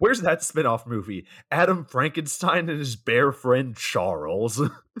 Where's that spin-off movie? Adam Frankenstein and his bear friend Charles.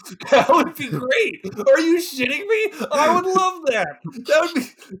 That would be great. Are you shitting me? I would love that. That would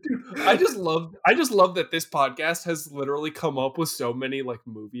be, dude. I just love that this podcast has literally come up with so many like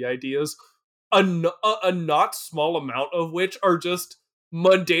movie ideas. A not small amount of which are just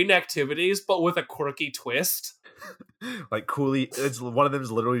mundane activities, but with a quirky twist. Like it's one of them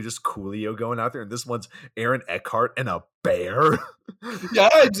is literally just Coolio going out there, and this one's Aaron Eckhart and a bear. Yeah,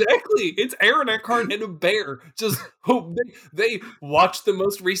 exactly. It's Aaron Eckhart and a bear. Just hope they watch the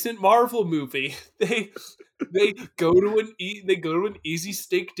most recent Marvel movie. They go to an easy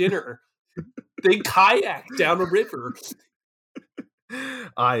steak dinner. They kayak down a river.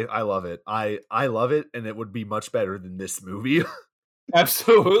 I love it. I love it, and it would be much better than this movie.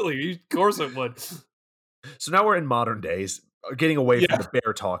 Absolutely, of course it would. So now we're in modern days, getting away from Yeah, the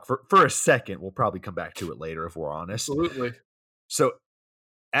bear talk for a second. We'll probably come back to it later if we're honest. absolutely. So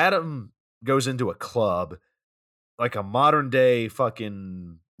Adam goes into a club, like a modern day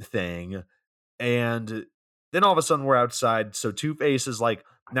fucking thing, and then all of a sudden we're outside. So Two-Face is like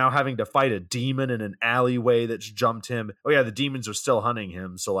now having to fight a demon in an alleyway that's jumped him. Oh yeah, the demons are still hunting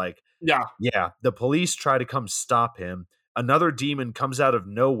him. So like, Yeah. yeah, the police try to come stop him. Another demon comes out of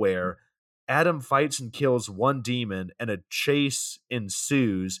nowhere. Adam fights and kills one demon, and a chase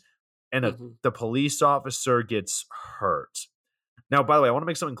ensues, and Mhm. the police officer gets hurt. Now, by the way, I want to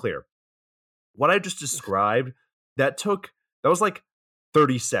make something clear. What I just described, that was like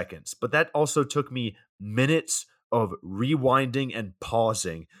 30 seconds, but that also took me minutes of rewinding and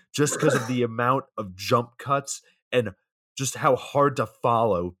pausing just because of the amount of jump cuts and just how hard to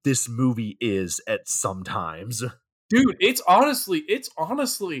follow this movie is at some times. Dude, it's honestly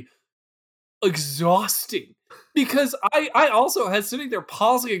exhausting because I also had sitting there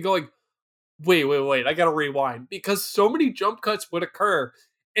pausing and going, wait, I gotta rewind because so many jump cuts would occur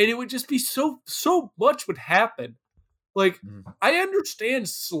and it would just be so much would happen. Like, Mhm. I understand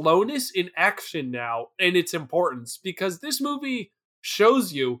slowness in action now and its importance because this movie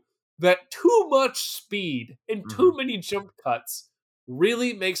shows you that too much speed and too Mhm. many jump cuts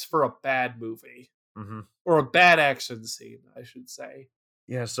really makes for a bad movie Mhm. or a bad action scene, I should say.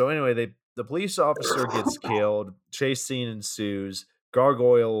 Yeah, so anyway, the police officer gets killed, chase scene ensues,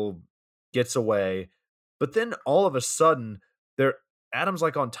 Gargoyle gets away, but then all of a sudden, there Adam's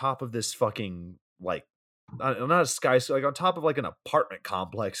like on top of this fucking like not a sky, so like on top of like an apartment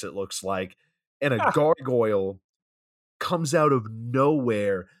complex, it looks like, and a gargoyle comes out of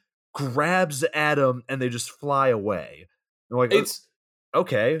nowhere, grabs Adam, and they just fly away. I'm like, It's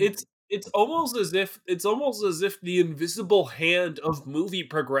okay. it's almost as if the invisible hand of movie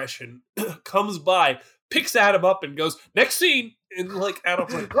progression comes by, picks Adam up, and goes next scene, and like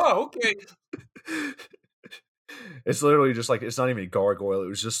Adam's like, oh okay, It's literally just like it's not even a gargoyle. It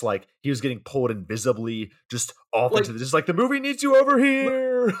was just like he was getting pulled invisibly just off like into the just like the movie needs you over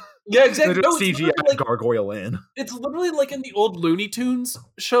here. yeah, They exactly. just No, CGI gargoyle in. it's literally like in the old Looney Tunes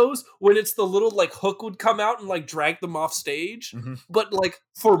shows when it's the little like hook would come out and like drag them off stage, Mhm. but like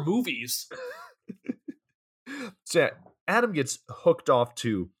for movies. So yeah, Adam gets hooked off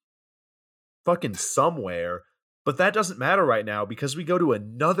to fucking somewhere, but that doesn't matter right now because we go to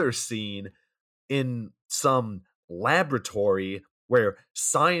another scene in some laboratory where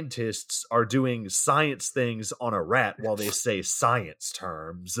scientists are doing science things on a rat while they say science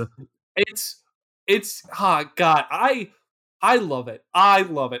terms. It's God, I love it. I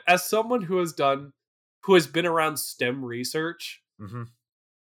love it. As someone who has been around STEM research, Mhm.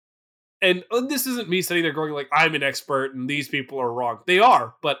 and this isn't me sitting there going like I'm an expert and these people are wrong. They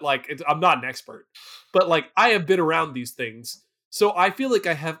are, but like I'm not an expert. But like I have been around these things, so I feel like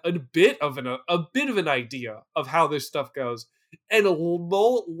I have a bit of an idea of how this stuff goes. And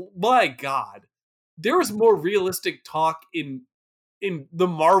my God, there is more realistic talk in the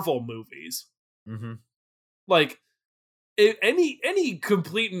Marvel movies. Mhm. Like any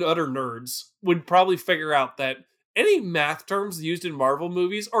complete and utter nerds would probably figure out that any math terms used in Marvel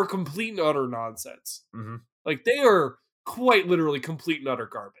movies are complete and utter nonsense. Mhm. Like they are quite literally complete and utter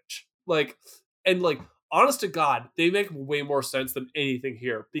garbage. Like and like honest to God, they make way more sense than anything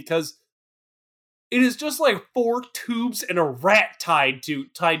here because it is just like four tubes and a rat tied to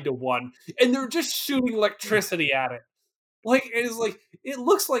one, and they're just shooting electricity at it. Like it is like it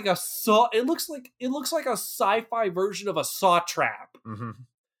looks like a saw. It looks like a sci-fi version of a saw trap. Mhm.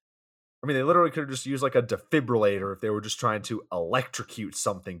 I mean, they literally could have just used like a defibrillator if they were just trying to electrocute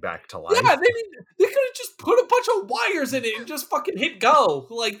something back to Yeah, life. they could have just put a bunch of wires in it and just fucking hit go.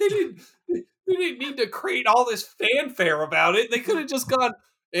 Like they didn't need to create all this fanfare about it. They could have just gone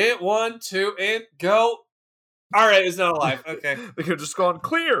it 1, 2, and go. All right, it's not alive. Okay. They could have just gone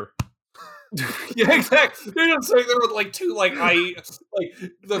clear. Yeah, exactly. They're just sitting there with like two like like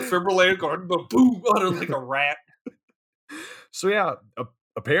the defibrillator going boom on it like a rat. So yeah,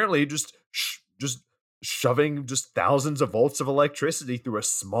 apparently just shoving just thousands of volts of electricity through a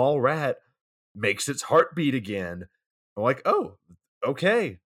small rat makes its heart beat again. I'm like, oh,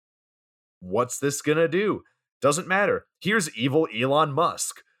 okay. What's this gonna do? Doesn't matter. Here's evil Elon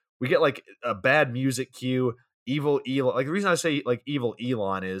Musk. We get like a bad music cue. Evil Elon. Like the reason I say like evil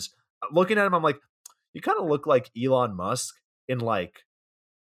Elon is looking at him, I'm like, you kind of look like Elon Musk in like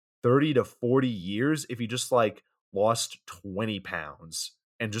 30 to 40 years if he just like lost 20 pounds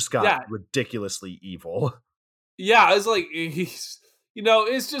and just got Yeah, ridiculously evil. yeah. It's like he's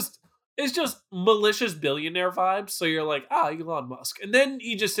it's just malicious billionaire vibes. So you're like, ah, Elon Musk, and then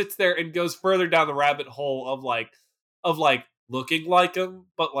he just sits there and goes further down the rabbit hole of like looking like him,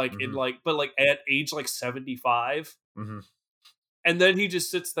 but like in Hmm. like but like at age like 75. Hmm. And then he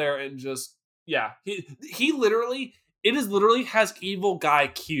just sits there and just yeah, he literally it is literally has evil guy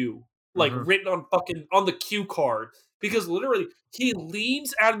Q like Hmm. written on fucking on the cue card because literally he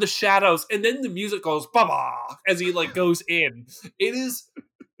leans out of the shadows and then the music goes ba as he like goes in. It is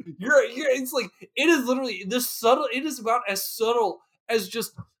you're it's like it is literally this subtle it is about as subtle as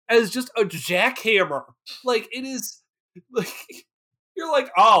just a jackhammer. Like it is like you're like,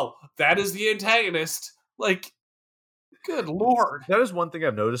 "Oh, that is the antagonist." Like good lord. That is one thing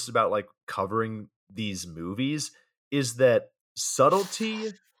I've noticed about like covering these movies is that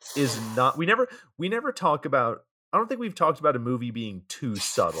subtlety is not we never talk about I don't think we've talked about a movie being too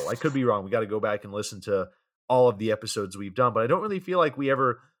subtle. I could be wrong. We got to go back and listen to all of the episodes we've done, but I don't really feel like we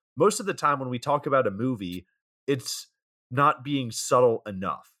ever most of the time when we talk about a movie, it's not being subtle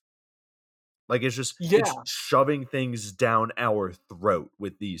enough. Like it's Yeah. shoving things down our throat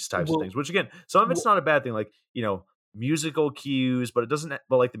with these types of Well, things. Which again, some of it's well not a bad thing. Like musical cues, but it doesn't.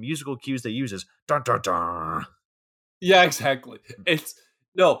 But like the musical cues they use is dun dun dun. yeah, exactly. It's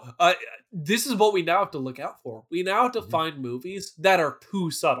no, this is what we now have to look out for. We now have to Mhm, find movies that are too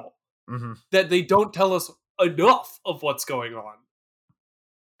subtle, mhm. that they don't tell us enough of what's going on.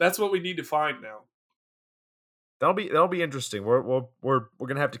 That's what we need to find now. That'll be interesting. We're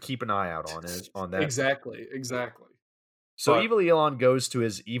gonna have to keep an eye out on that. Exactly, exactly. So But evil Elon goes to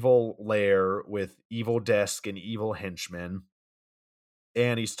his evil lair with evil desk and evil henchmen,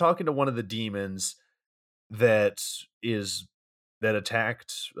 and he's talking to one of the demons that is that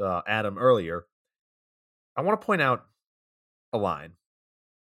attacked Adam earlier. I want to point out a line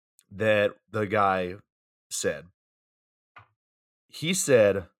that the guy said. He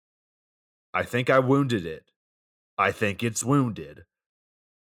said, "I think I wounded it. I think it's wounded."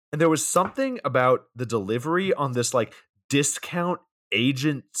 And there was something about the delivery on this like discount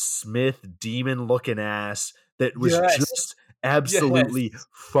Agent Smith demon looking ass that was yes, just yes, absolutely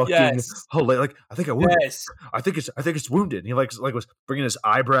fucking yes, hilarious. Like, I think I wounded. yes. I think it's wounded. And he like was bringing his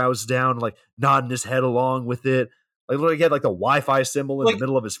eyebrows down, like nodding his head along with it. Like literally he had like the Wi-Fi symbol in the Like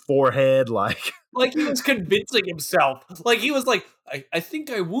middle of his forehead. Like like he was convincing himself. Like he was like, I think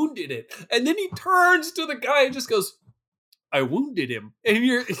I wounded it. And then he turns to the guy and just goes, I wounded him. And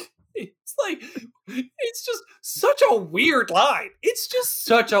you're it's like it's just such a weird line. It's just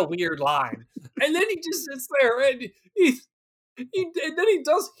such a weird line. And then he just sits there and and then he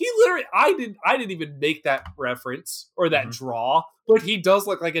does he literally I didn't even make that reference or that Mhm. draw, but he does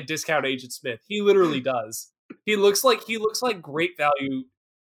look like a discount Agent Smith. He literally does. He looks like great value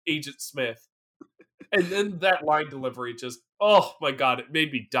Agent Smith. And then that line delivery just oh my god, it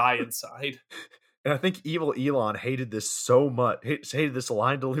made me die inside. And I think evil Elon hated this so much, hated this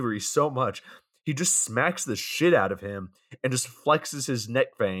line delivery so much. He just smacks the shit out of him and just flexes his neck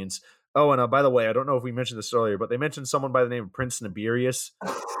veins. Oh, and by the way, I don't know if we mentioned this earlier, but they mentioned someone by the name of Prince Nibirius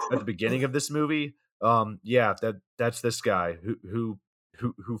at the beginning of this movie. Yeah, that's this guy who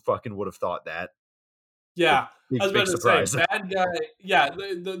fucking would have thought that. Like Yeah, I was big about to say surprise. bad guy. Yeah,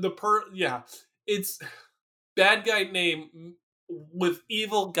 yeah, it's bad guy name with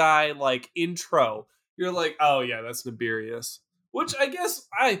evil guy like intro. You're like, oh yeah, that's Nibirius. Which I guess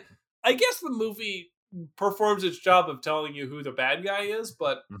the movie performs its job of telling you who the bad guy is,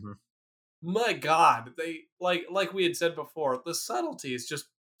 but Mhm. my god, they like we had said before, the subtlety is just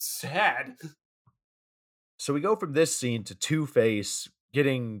sad. So we go from this scene to Two Face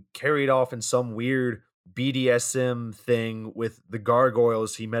getting carried off in some weird BDSM thing with the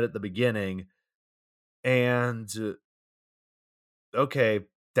gargoyles he met at the beginning. And okay,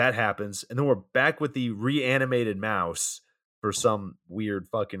 that happens. And then we're back with the reanimated mouse for some weird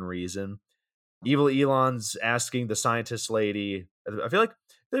fucking reason. Evil Elon's asking the scientist lady. I feel like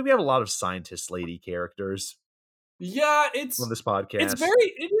we have a lot of scientist lady characters. Yeah, on this it's podcast.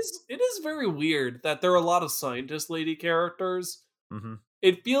 very it is very weird that there are a lot of scientist lady characters. Hmm.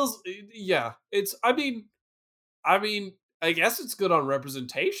 It feels yeah, it's I mean, I guess it's good on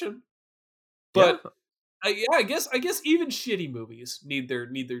representation, Yeah, but yeah, I guess even shitty movies need their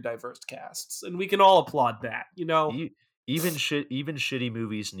diverse casts, and we can all applaud that, you know? e- even shitty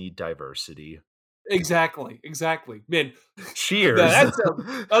movies need diversity. Exactly, exactly. Man, now Cheers. that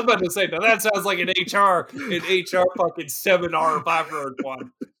sounds I was about to say, now that sounds like an HR fucking seminar if I've heard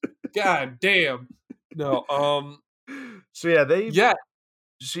one. God damn. No, So yeah, they yeah.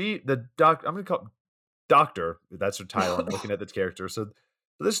 she the doc. I'm gonna call doctor. That's her title. I'm looking at the character. So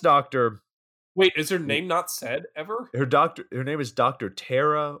this doctor, Wait, is her name not said ever? her name is Doctor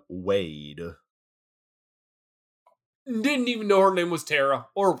Tara Wade. Didn't even know her name was Tara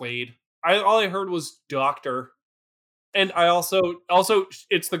or Wade. All I heard was doctor. And I also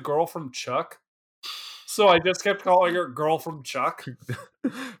it's the girl from Chuck. So I just kept calling her girl from Chuck.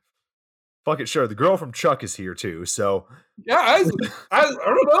 Fuck it, sure. The girl from Chuck is here too. So Yeah, I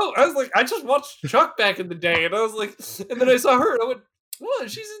don't know. I was like, I just watched Chuck back in the day, and I was like, and then I saw her, and I went, "What?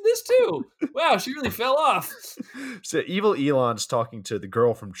 She's in this too? Wow, she really fell off." so evil Elon's talking to the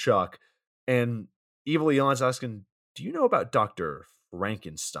girl from Chuck, and evil Elon's asking, "Do you know about Doctor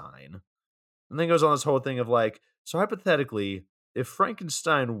Frankenstein?" And then goes on this whole thing of like, so hypothetically, if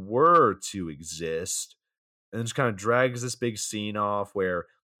Frankenstein were to exist, and just kind of drags this big scene off where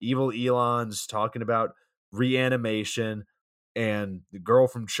evil Elon's talking about reanimation, and the girl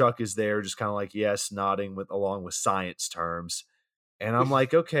from Chuck is there, just kind of like yes, nodding with along with science terms. And I'm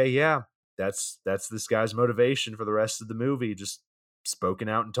like, okay, yeah, that's this guy's motivation for the rest of the movie, just spoken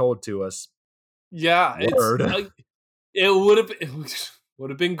out and told to us. Yeah, it's Word. it would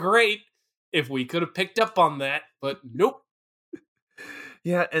have been great if we could have picked up on that, but nope.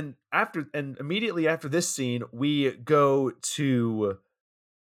 Yeah, and immediately after this scene, we go to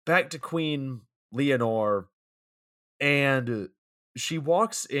back to Queen Leonore, and she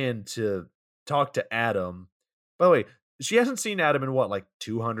walks in to talk to Adam. By the way, she hasn't seen Adam in what, like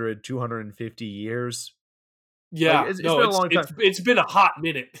 250 years? Like Yeah, it's no, been a it's long time. it's it's been a hot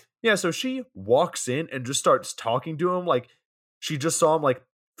minute. Yeah, so she walks in and just starts talking to him like she just saw him like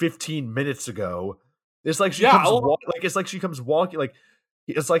 15 minutes ago. It's like she Yeah, comes like it's like she comes walking like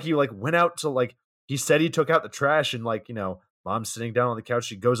it's like he like went out to like he said he took out the trash and like, mom's sitting down on the couch.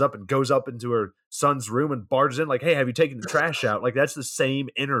 She goes up into her son's room and barges in like, "Hey, have you taken the trash out?" Like that's the same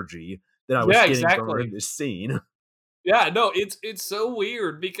energy that I was yeah, getting from her in exactly. this scene. Yeah, no, it's so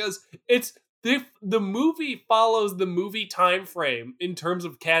weird because it's the movie follows the movie time frame in terms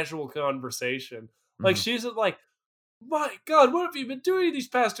of casual conversation. Like Mhm. she's like, "My God, what have you been doing these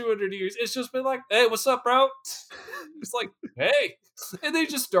past 200 years?" It's just been like, "Hey, what's up, bro?" It's like, "Hey," and they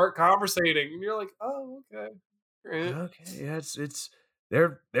just start conversating, and you're like, "Oh, okay." Alright. Okay, yeah, it's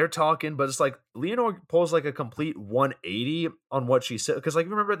they're talking, but it's like Leonore pulls like a complete 180 on what she said. Because like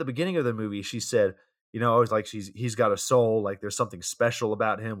remember at the beginning of the movie, she said, it's like he's got a soul, like there's something special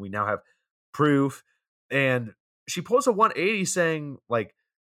about him. We now have proof. And she pulls a 180 saying, like,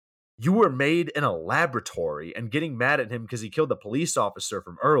 you were made in a laboratory and getting mad at him because he killed the police officer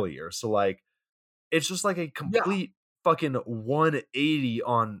from earlier. So like it's just like a Yeah. complete fucking 180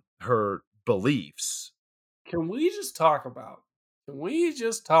 on her beliefs. Can we just talk about? Can we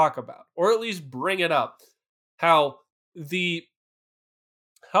just talk about, or at least bring it up, how the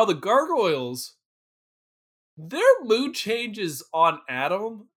how the gargoyles their mood changes on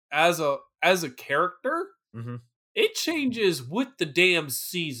Adam as a character, Hmm. it changes with the damn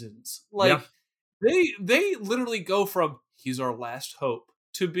seasons. Yeah. Like they literally go from he's our last hope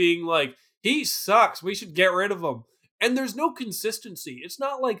to being like he sucks, we should get rid of him. And there's no consistency. It's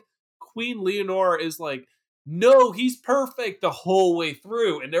not like Queen Leonora is like, no, he's perfect the whole way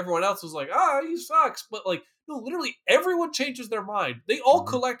through, and everyone else is like, ah, he sucks. But like, no, literally everyone changes their mind. They all Mhm.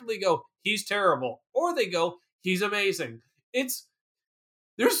 collectively go, he's terrible, or they go, he's amazing. It's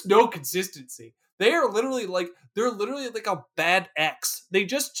there's no consistency. They're literally like a bad ex. They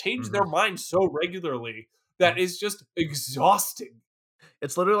just change Mhm. their mind so regularly that Mhm. is just exhausting.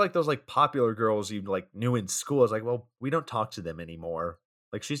 It's literally like those, like, popular girls you, like, knew in school. It's like, well, we don't talk to them anymore.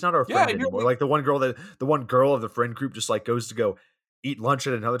 Like, she's not our Yeah, friend and you're anymore. like, Like, the one girl of the friend group just, like, goes to go eat lunch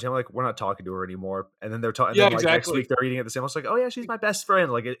at another time, like, we're not talking to her anymore. And then and yeah, then, like, next week exactly. they're eating at the same. I was like, "Oh, yeah, she's my best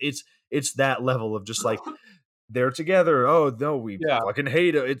friend." Like, it's that level of just, like, they're together. "Oh, no, we Yeah. fucking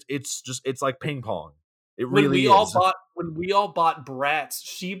hate it." It's just it's like ping pong. It When really we all is. bought when we all bought Bratz,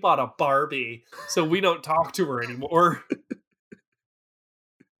 she bought a Barbie, so we don't talk to her anymore.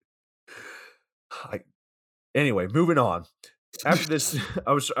 I Anyway, moving on. After this,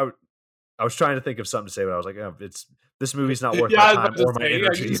 I was I was trying to think of something to say, but I was like, oh, this movie's not worth Yeah, my I was time about to or my say, yeah, you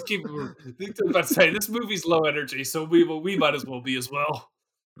energy. just keep. I was about to say this movie's low energy, so we might as well be as well.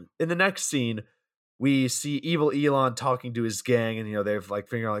 In the next scene, we see Evil Elon talking to his gang, and they've like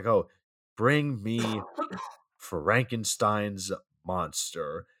figuring like, oh, bring me Frankenstein's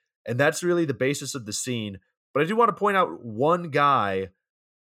monster, and that's really the basis of the scene. But I do want to point out one guy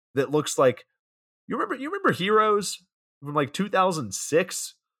that looks like you remember Heroes from like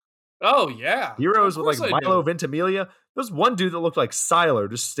 2006. Oh yeah, of Heroes with like course I Milo do. Ventimiglia. There's one dude that looked like Siler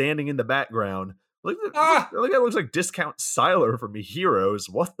just standing in the background. Ah, Look, that looks like discount Siler from Heroes.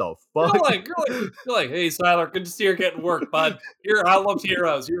 What the you're fuck? like you're like you're like, hey, Siler, good to see you getting work, bud. I loved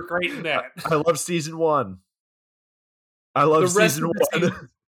Heroes. You're great in that. I love season one. I love The rest season of the one. season,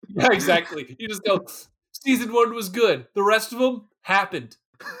 yeah, exactly. You just go. Season one was good. The rest of them happened.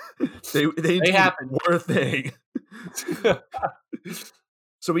 They They indeed happened. were a thing.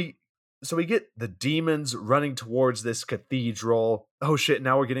 So we get the demons running towards this cathedral. Oh shit!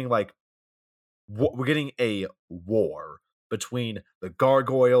 Now we're getting like we're getting a war between the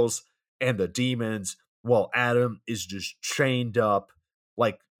gargoyles and the demons, while Adam is just chained up,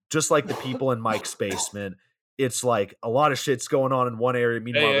 like just like the people in Mike's basement. It's like a lot of shit's going on in one area. Hey,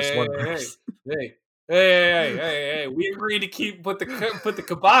 Meanwhile, this hey, one hey, person. hey, hey, hey, hey, hey, hey. We agreed to put the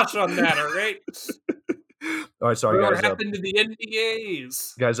kibosh on that, all right? All right, sorry Whatever guys. happened to the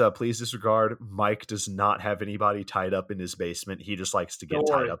NDAs? Guys, please disregard. Mike does not have anybody tied up in his basement. He just likes to get Don't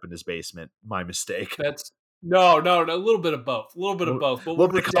tied worry. up in his basement. My mistake. That's no, a little bit of both. A little bit A of both, but we'll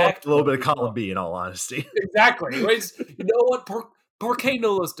little bit of redact a little bit both of as column well. B, in all honesty. Exactly. Right? You know what? Por qué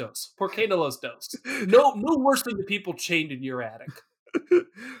no los dos? Por qué no los dos? No worse than the people chained in your attic.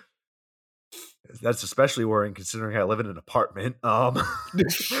 That's especially worrying considering I live in an apartment.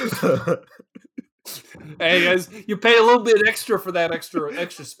 Hey guys, you pay a little bit extra for that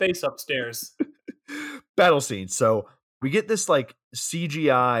extra space upstairs. Battle scene. So we get this like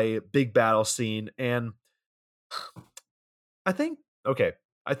CGI big battle scene, and I think okay,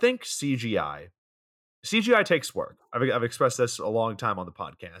 I think CGI takes work. I've expressed this a long time on the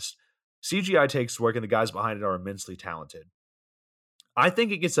podcast. CGI takes work, and the guys behind it are immensely talented. I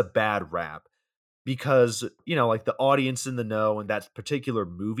think it gets a bad rap because, like the audience in the know and that particular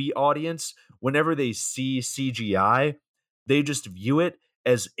movie audience, whenever they see CGI, they just view it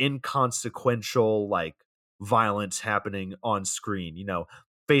as inconsequential, like violence happening on screen,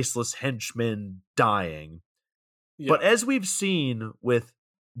 faceless henchmen dying. But Yeah. as we've seen with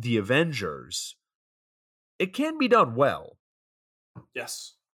the Avengers, it can be done well.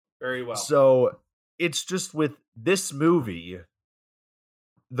 Yes. Very well. So it's just with this movie,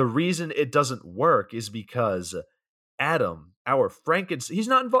 the reason it doesn't work is because Adam, our Frankenstein, he's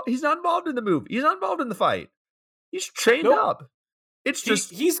not involved. He's not involved in the movie. He's not involved in the fight. He's chained Nope. up. It's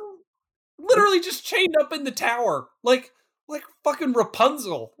just He's literally just chained up in the tower. Like fucking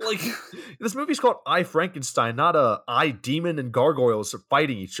Rapunzel. Like this movie's called I Frankenstein, not I Demon and gargoyles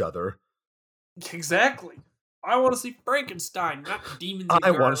fighting each other. exactly. I want to see Frankenstein, not demons and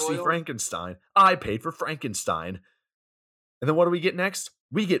I want to see gargoyles. Frankenstein. I paid for Frankenstein. And then what do we get next?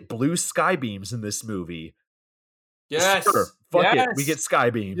 We get blue sky beams in this movie. Yes. Sure, fuck it. We Yes. get sky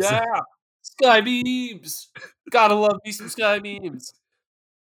beams. Yeah. Sky beams. Gotta love me some sky beams.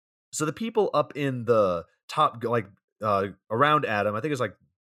 So the people up in the top, like around Adam, I think it's like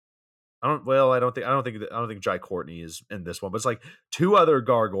I don't think Jai Courtney is in this one, but it's like two other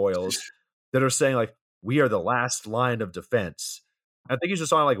gargoyles that are saying like we are the last line of defense. I think he's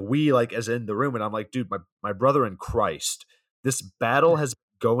just on like we like as in the room, and I'm like, dude, my brother in Christ, this battle has been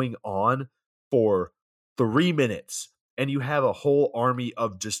going on for 3 minutes, and you have a whole army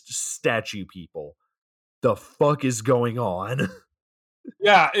of just statue people. The fuck is going on?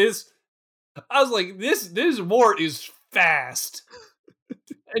 Yeah, I was like, this war is fast.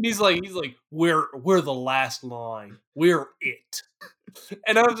 And he's like, we're the last line. We're it.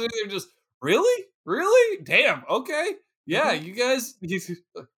 And I was just, really? Really? Damn, okay. Yeah, you guys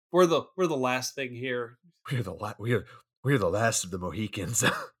we're the last thing here. We're the last of the Mohicans.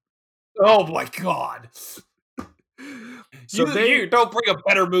 Oh my god. So You don't bring a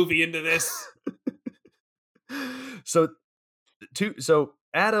better movie into this. so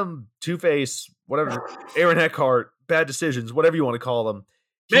Adam, Two-Face, whatever, Aaron Eckhart, bad decisions, whatever you want to call them.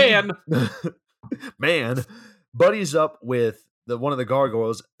 Man. Man buddies up with one of the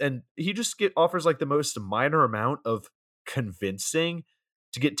gargoyles, and he just offers like the most minor amount of convincing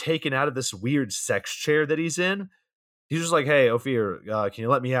to get taken out of this weird sex chair that he's in. He's just like, hey, Ophir, can you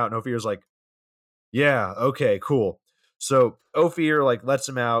let me out? And Ophir's like, yeah, okay, cool. So Ophir like lets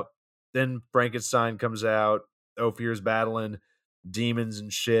him out. Then Frankenstein comes out. Ophir's battling. demons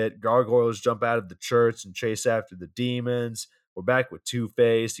and shit. Gargoyles jump out of the church and chase after the demons. We're back with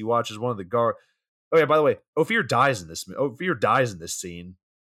Two-Face. He watches one of the Oh yeah, by the way, Ophir dies in this. Ophir dies in this scene,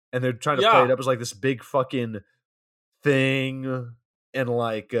 and they're trying to play Yeah, it up as like this big fucking thing, and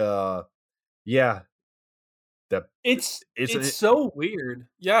like, yeah, that it's it's an. so weird.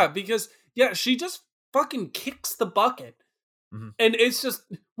 Yeah, because yeah, she just fucking kicks the bucket. Mhm. And it's just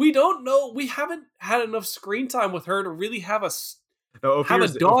we don't know. We haven't had enough screen time with her to really No, have a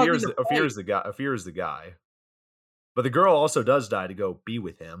dog in the Ophir fight. is the guy. Ophir is the guy, but the girl also does die to go be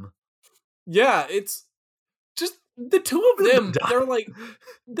with him. Yeah, it's just the two of them. They're like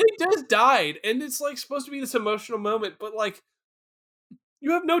they just died, and it's like supposed to be this emotional moment, but like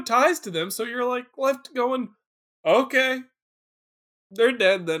you have no ties to them, so you're like left going, okay, they're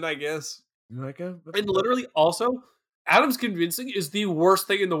dead then, I guess. You're like, And literally, also, Adam's convincing is the worst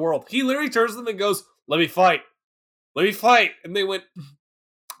thing in the world. He literally turns to them and goes, "Let me fight, let me fight," and they went,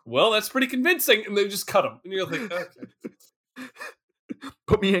 "Well, that's pretty convincing," and they just cut him, and you're like, okay.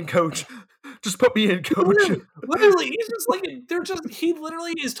 put me in, coach. Just put me in, coach. Literally, he's just like they're just. He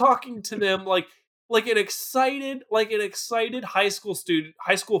literally is talking to them like an excited high school student,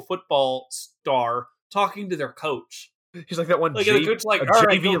 high school football star talking to their coach. He's like that one Like, and the coach like, a all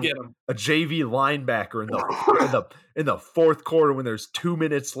right, JV go get him. a JV linebacker in the fourth quarter when there's 2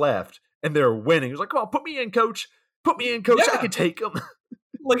 minutes left and they're winning. He's like, come on, put me in, coach. Put me in, coach. I Yeah, can take him.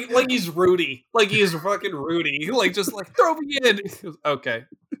 like he's Rudy, like he's fucking Rudy, like just like throw me in. Okay,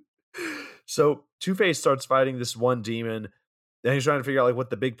 So Two-Face starts fighting this one demon, and he's trying to figure out like what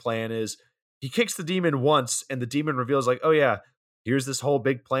the big plan is. He kicks the demon once, and the demon reveals like, oh yeah, here's this whole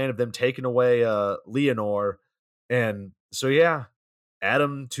big plan of them taking away Leonore. And so yeah,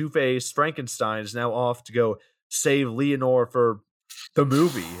 Adam, Two-Face, Frankenstein is now off to go save Leonore for the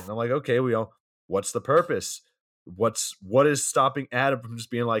movie. And I'm like, okay, what's the purpose? What is stopping Adam from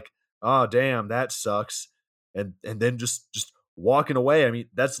just being like, oh damn, that sucks, and then just walking away? I mean,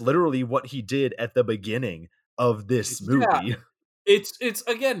 that's literally what he did at the beginning of this yeah. movie. It's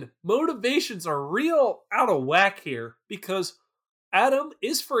again, motivations are real out of whack here because Adam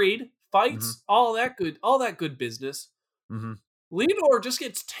is freed, hmm fights all that good business. hmm Leonore just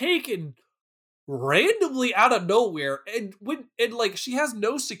gets taken randomly out of nowhere, and like she has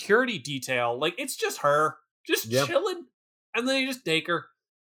no security detail. Like it's just her, just Yeah. chilling, and then you just take her.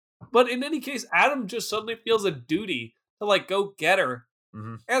 But in any case, Adam just suddenly feels a duty to like go get her,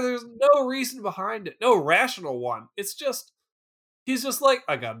 hmm and there's no reason behind it, no rational one. It's just he's just like,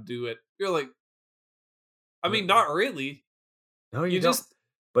 I gotta do it. You're like, I mean, not really. No, you You don't. just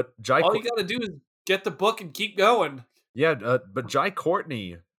But all you gotta do is get the book and keep going. yeah, but Jai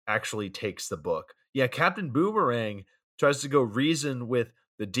Courtney actually takes the book. Yeah, Captain Boomerang tries to go reason with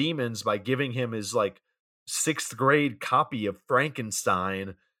the demons by giving him his like sixth grade copy of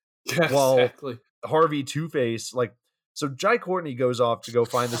Frankenstein, Yeah, while exactly. Harvey Two-Face like, so Jai Courtney goes off to go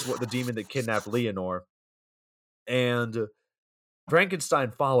find this what the demon that kidnapped Leonore, and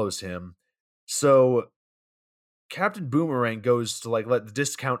Frankenstein follows him. So Captain Boomerang goes to like let the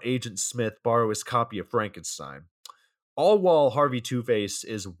discount agent Smith borrow his copy of Frankenstein, all while Harvey Two-Face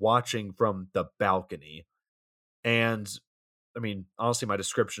is watching from the balcony. And I mean, honestly, my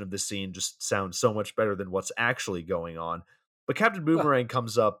description of this scene just sounds so much better than what's actually going on. But Captain Boomerang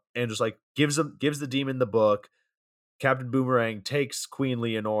comes up and just like gives the demon the book. Captain Boomerang takes Queen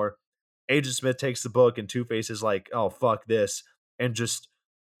Leonore. Agent Smith takes the book, and Two-Face is like, "Oh fuck this," and just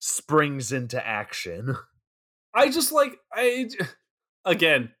springs into action. I just like I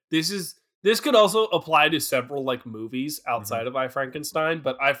again, this could also apply to several like movies Mhm. outside of I Frankenstein,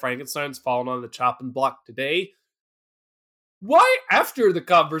 but I Frankenstein's fallen on the chopping block today. Why after the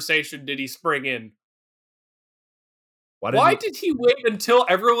conversation did he spring in? Why didn't Why he? did he wait until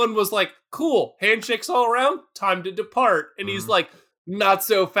everyone was like, cool, handshakes all around, time to depart? And he's Mhm. like, not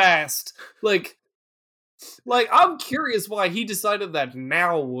so fast. Like I'm curious why he decided that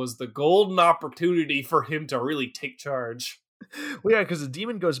now was the golden opportunity for him to really take charge. Well, yeah, because the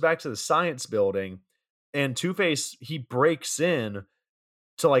demon goes back to the science building, and Two-Face he breaks in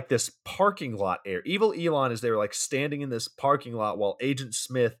to like this parking lot area. Evil Elon is there, like standing in this parking lot while Agent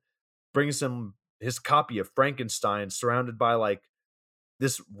Smith brings him his copy of Frankenstein, surrounded by like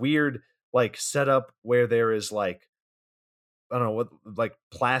this weird like setup where there is like, I don't know what, like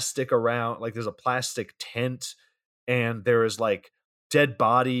plastic around, like there's a plastic tent, and there is like dead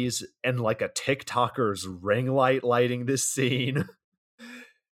bodies and like a TikToker's ring light lighting this scene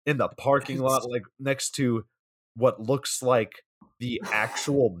in the parking lot, It's like next to what looks like the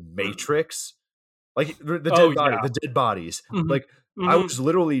actual Matrix. Like the oh dead body, yeah. the dead bodies. Mhm. Like I Mhm. was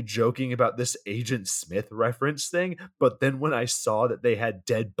literally joking about this Agent Smith reference thing, but then when I saw that they had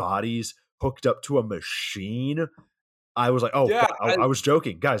dead bodies hooked up to a machine, I was like, "Oh, Yeah, fuck, I was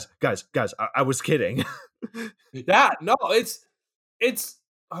joking. Guys, I was kidding." yeah, no, it's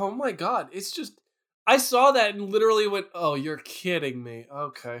oh my god, it's just I saw that and literally went, "Oh, you're kidding me.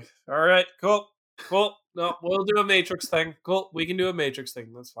 Okay. All right, cool. Cool. No, we'll do a Matrix thing. Cool. We can do a Matrix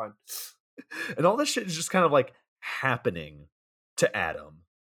thing. That's fine." And all this shit is just kind of, like, happening to Adam.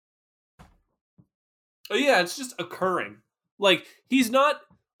 Oh yeah, it's just occurring. Like he's not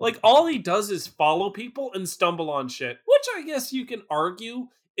like all he does is follow people and stumble on shit, which I guess you can argue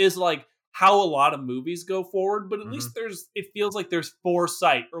is like how a lot of movies go forward, but at Mhm, least there's it feels like there's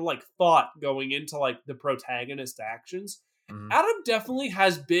foresight or like thought going into like the protagonist actions. mhm, Adam definitely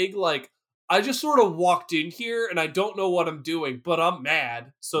has big like I just sort of walked in here and I don't know what I'm doing, but I'm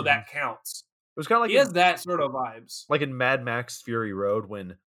mad, so mhm. that counts. It was kinda He has that sort of vibes. like in Mad Max Fury Road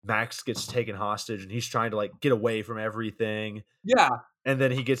when Max gets taken hostage and he's trying to, like, get away from everything, Yeah. and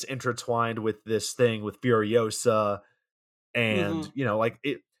then he gets intertwined with this thing with Furiosa, and, Mhm. like,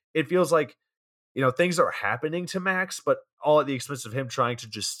 it feels like, things are happening to Max, but all at the expense of him trying to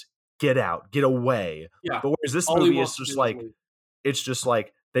just get out, get away. Yeah. But whereas this All he movie is wants to just do is like leave. it's just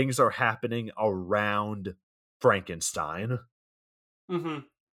like things are happening around Frankenstein. Mhm.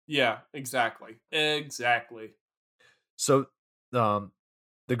 Yeah, exactly. Exactly. So, um,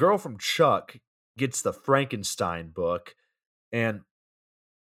 the girl from Chuck gets the Frankenstein book, and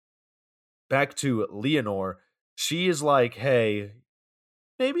back to Leonore, she is like, "Hey,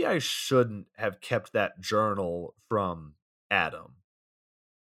 maybe I shouldn't have kept that journal from Adam."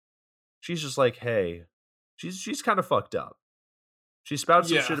 She's just like, "Hey," she's kind of fucked up. She spouts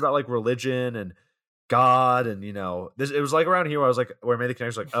some Yeah. shit about like religion and God, and this. It was like around here where I was like, where I made the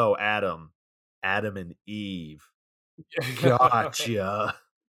connection, like, oh, Adam and Eve, gotcha.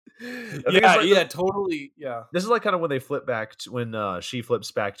 I think it's Yeah, like yeah, totally, yeah. this is like kind of when they flip back to when she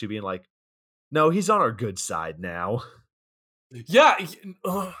flips back to being like, no, he's on our good side now. Yeah,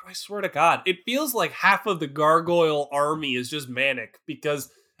 I swear to God, it feels like half of the gargoyle army is just manic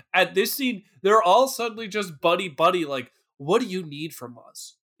because at this scene, they're all suddenly just buddy buddy. Like, what do you need from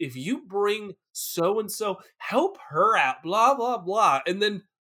us? If you bring so and so, help her out, blah blah blah, and then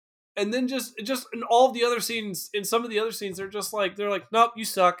just in all of the other scenes, in some of the other scenes, they're like, nope, you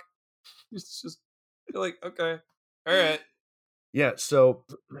suck. It's just you're like, okay, all right. Yeah, so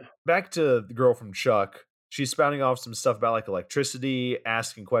back to the girl from Chuck. She's spouting off some stuff about like electricity,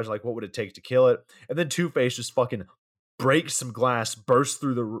 asking questions like what would it take to kill it, and then Two Face just fucking breaks some glass, bursts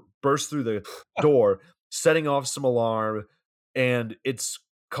through the door, setting off some alarm, and it's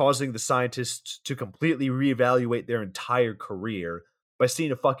causing the scientists to completely reevaluate their entire career by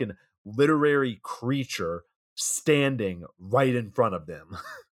seeing a fucking literary creature standing right in front of them.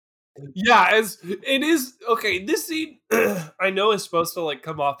 Yeah, as it is okay, this scene I know is supposed to like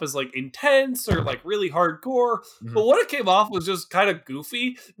come off as like intense or like really hardcore, Mhm. but what it came off was just kind of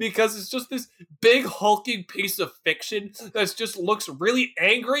goofy because it's just this big hulking piece of fiction that just looks really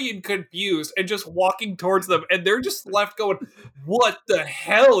angry and confused and just walking towards them and they're just left going, "What the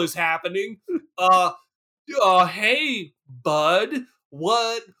hell is happening? Uh hey, bud,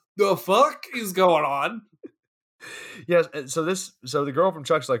 what the fuck is going on?" Yes, and so the girl from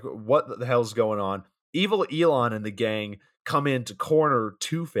Chuck's like, "What the hell's going on?" Evil Elon and the gang come in to corner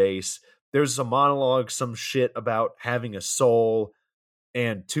Two Face. There's a monologue, some shit about having a soul,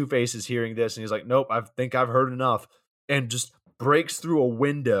 and Two Face is hearing this, and he's like, "Nope, I think I've heard enough," and just breaks through a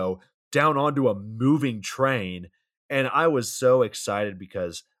window down onto a moving train. And I was so excited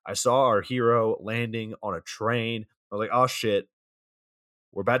because I saw our hero landing on a train. I was like, "Oh shit,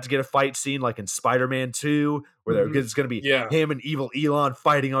 we're about to get a fight scene like in Spider-Man 2, where Mhm. it's gonna be Yeah. him and evil Elon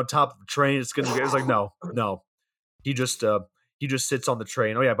fighting on top of a train. It's gonna be it's like, no, no. He just he just sits on the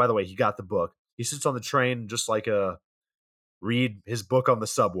train. Oh yeah, by the way, he got the book. He sits on the train and just like read his book on the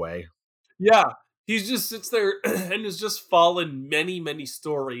subway. Yeah, he just sits there and has just fallen many, many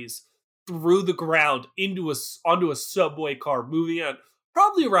stories through the ground onto a subway car moving at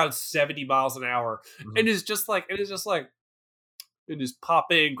probably around 70 miles an hour, Mhm. and is just like and just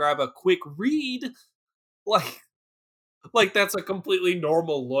pop in, grab a quick read, like that's a completely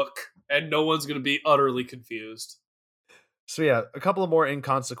normal look, and no one's gonna be utterly confused. So yeah, a couple of more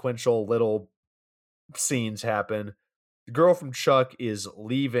inconsequential little scenes happen. The girl from Chuck is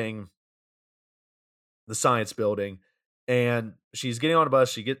leaving the science building, and she's getting on a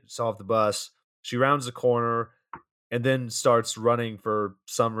bus. She gets off the bus. She rounds the corner and then starts running for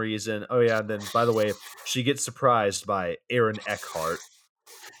some reason. Oh yeah, and then by the way, she gets surprised by Aaron Eckhart,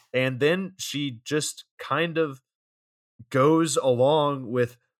 and then she just kind of goes along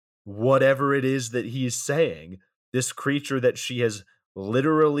with whatever it is that he's saying. This creature that she has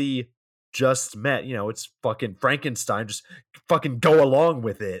literally just met, it's fucking Frankenstein. Just fucking go along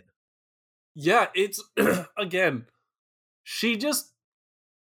with it. Yeah, it's again, she just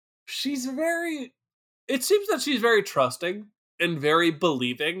she's very it seems that she's very trusting and very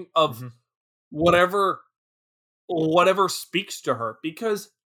believing of Mhm. whatever whatever speaks to her,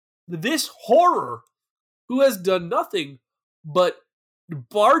 because this horror who has done nothing but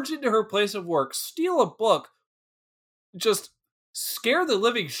barge into her place of work, steal a book, just scare the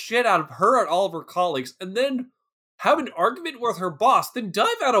living shit out of her and all of her colleagues, and then have an argument with her boss, then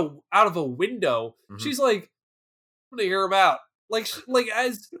dive out of a window. Mhm. She's like, "I'm gonna hear him out." Like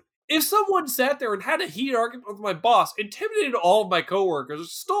as if someone sat there and had a heated argument with my boss, intimidated all of my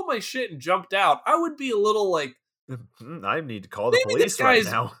coworkers, stole my shit, and jumped out, I would be a little like, I need to call the maybe this police right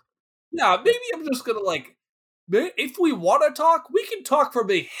guy's now. yeah, maybe I'm just gonna like if we want to talk, we can talk from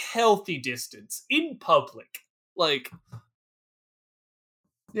a healthy distance in public. Like,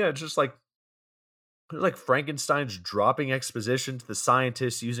 Yeah, it's just like Frankenstein's dropping exposition to the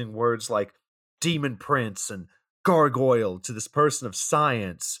scientists using words like demon prince and gargoyle to this person of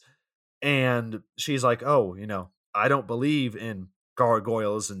science. And she's like, oh, I don't believe in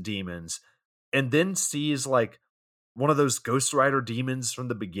gargoyles and demons. And then sees like one of those Ghost Rider demons from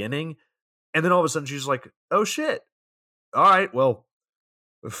the beginning. And then all of a sudden she's like, oh shit. All right, well,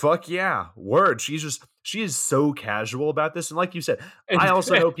 fuck yeah. Word. She is so casual about this. And like you said, I and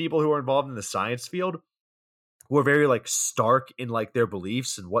also know people who are involved in the science field who are very like stark in like their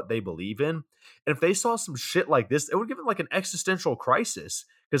beliefs and what they believe in. And if they saw some shit like this, it would give them like an existential crisis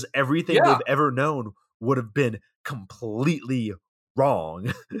because everything yeah, they've ever known would have been completely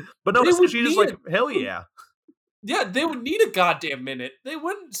wrong. But no, they instead would she's just need like, it. hell yeah. Yeah, they would need a goddamn minute. They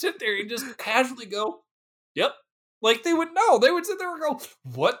wouldn't sit there and just casually go, "Yep." Like they would know. They would sit there and go,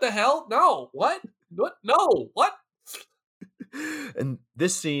 "What the hell? No. What? What? No. What?" And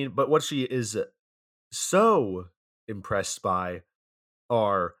this scene, but what she is so impressed by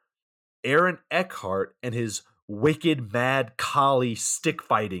are Aaron Eckhart and his wicked mad collie stick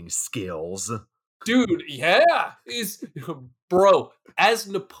fighting skills. Dude, yeah. Is bro, as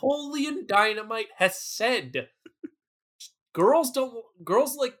Napoleon Dynamite has said, girls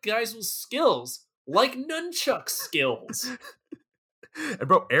like guys with skills, like nunchuck skills. And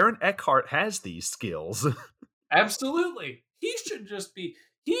bro, Aaron Eckhart has these skills. Absolutely. He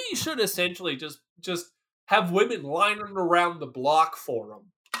should essentially just have women lining around the block for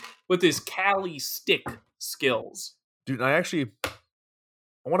him with his Cali stick skills. Dude, I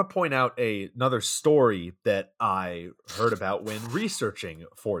want to point out another story that I heard about when researching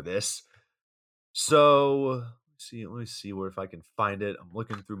for this. So, let me see where if I can find it. I'm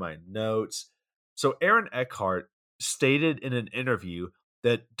looking through my notes. So, Aaron Eckhart stated in an interview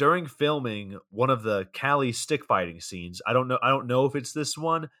that during filming one of the Cali stick fighting scenes, I don't know if it's this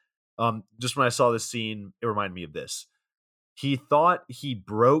one. Just when I saw this scene, it reminded me of this. He thought he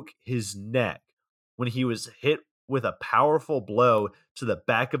broke his neck when he was hit with a powerful blow to the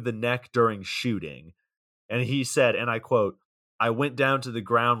back of the neck during shooting. And he said, and I quote, I went down to the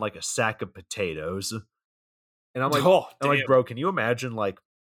ground like a sack of potatoes. And Oh, I'm like, damn. bro, can you imagine like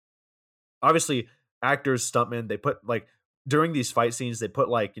obviously actors, stuntmen, they put like during these fight scenes, they put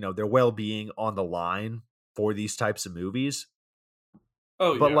like, their well-being on the line for these types of movies.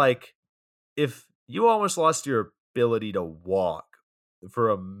 Oh But yeah. like if you almost lost your ability to walk for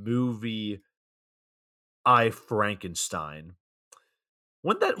a movie I Frankenstein,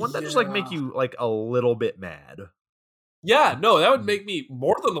 wouldn't that just like make Yeah. you like a little bit mad? Yeah, no, that would Mhm. make me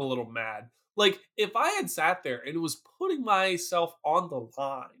more than a little mad. Like if I had sat there and was putting myself on the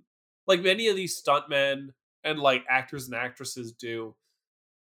line, like many of these stuntmen and like actors and actresses do,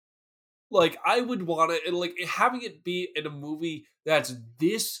 like I would want to like having it be in a movie that's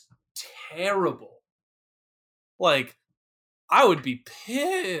this terrible. Like I would be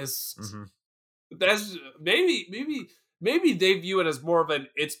pissed. Mhm. That's maybe they view it as more of an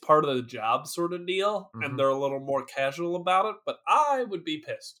it's part of the job sort of deal and Mhm. they're a little more casual about it, but I would be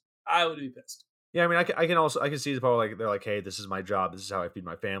pissed. I would be pissed. Yeah, I mean, I can also I can see the part like they're like, hey, this is my job. This is how I feed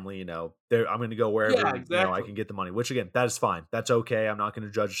my family. I'm going to go Yeah, wherever I exactly. can get the money. Which again, that is fine. That's okay. I'm not going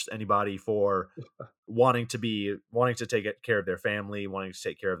to judge anybody for wanting to take care of their family, wanting to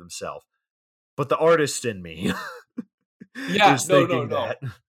take care of themselves. But the artist in me Yeah, is no, no, thinking no. that.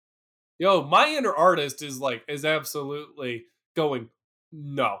 Yo, my inner artist is like is absolutely going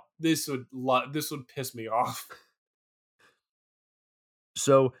no. This would piss me off.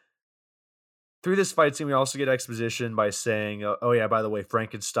 So through this fight scene, we also get exposition by saying, "Oh yeah, by the way,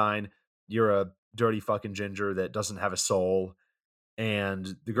 Frankenstein, you're a dirty fucking ginger that doesn't have a soul.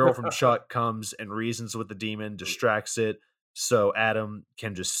 And the girl from Chuck comes and reasons with the demon, distracts it, so Adam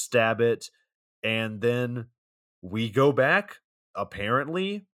can just stab it. And then we go back.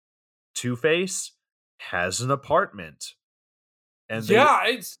 Apparently, Two-Face has an apartment. And Yeah,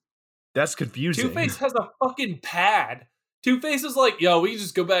 it's that's confusing. Two-Face has a fucking pad. Two-Face is like, yo, we can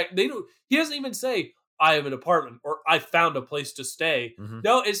just go back. He doesn't even say, I have an apartment or I found a place to stay. Mhm.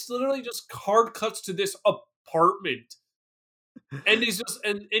 No, it's literally just hard cuts to this apartment. And he's just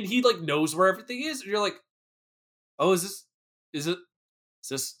and he like knows where everything is. And you're like, oh, is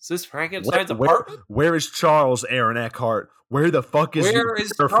this Frankenstein's apartment? Where is Charles, Aaron Eckhart? Where the fuck is your Where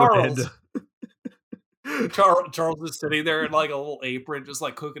is girlfriend? Charles? Charles is sitting there in like a little apron, just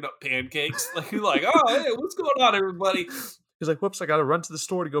like cooking up pancakes. Like, oh, hey, what's going on, everybody? He's like, whoops, I gotta run to the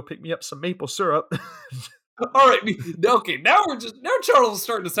store to go pick me up some maple syrup. All right, okay, now Charles is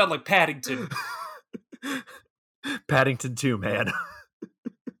starting to sound like Paddington. Paddington 2, man.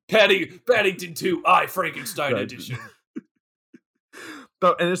 Paddington 2, Frankenstein edition.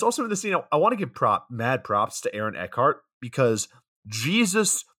 But, and it's also in the scene, I want to give mad props to Aaron Eckhart because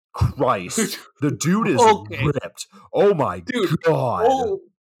Jesus Christ, the dude is ripped. Oh my God. Oh,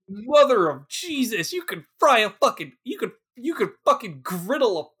 mother of Jesus, you could fry a fucking, you could fucking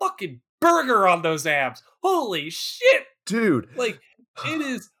griddle a fucking burger on those abs. Holy shit. Dude. Like, it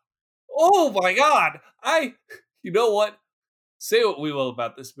is, oh my God. You know what? Say what we will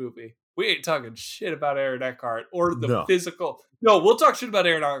about this movie. We ain't talking shit about Aaron Eckhart or the physical. No, we'll talk shit about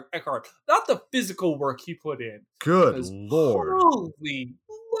Aaron Eckhart, not the physical work he put in. Good Lord. Holy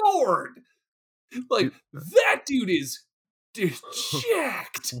Lord. Like, that dude is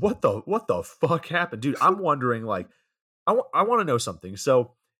jacked. What the fuck happened? Dude, I'm wondering, like, I want to know something.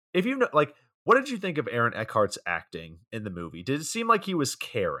 So, if you know, like, what did you think of Aaron Eckhart's acting in the movie? Did it seem like he was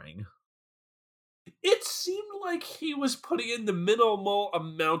caring? It seemed like he was putting in the minimal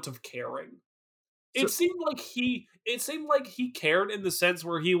amount of caring. It seemed like he cared in the sense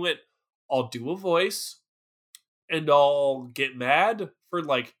where he went, I'll do a voice and I'll get mad for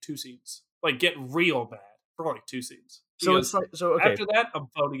like 2 scenes. Like get real mad for like 2 scenes. So it's like, okay. After that, I'm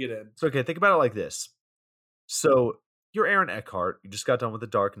phoning it in. So okay, think about it like this. So you're Aaron Eckhart, you just got done with The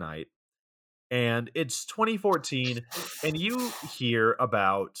Dark Knight, and it's 2014, and you hear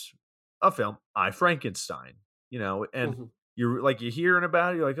about a film, Frankenstein, and you're hearing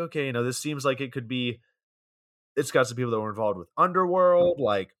about it, you're like, okay, this seems like it's got some people that were involved with Underworld,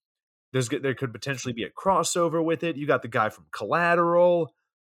 like there could potentially be a crossover with it. You got the guy from Collateral.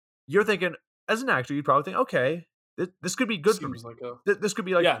 You're thinking, as an actor, you'd probably think, okay, this could be good for me. This could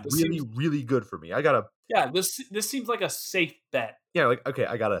be really good for me. This seems like a safe bet. Yeah, like, okay,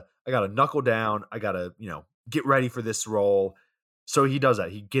 I gotta knuckle down. I gotta, get ready for this role. So he does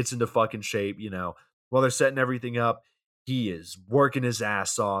that. He gets into fucking shape, while they're setting everything up. He is working his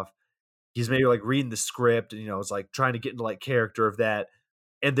ass off. He's maybe like reading the script and, it's like trying to get into like character of that.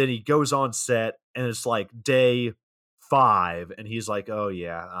 And then he goes on set and it's like day 5 and he's like, oh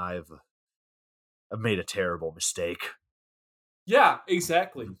yeah, I've made a terrible mistake. Yeah,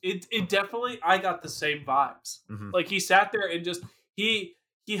 exactly. It definitely, I got the same vibes. Like he sat there and just, he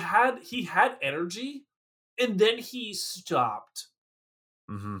had energy and then he stopped.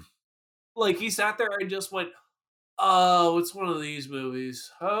 Like he sat there and just went, oh, it's one of these movies.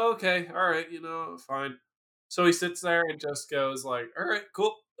 Oh, okay, all right, fine. So he sits there and just goes like, all right,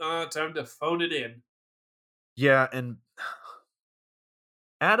 cool. Time to phone it in. Yeah, and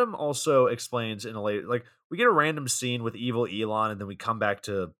Adam also explains in a later, like, we get a random scene with evil Elon, and then we come back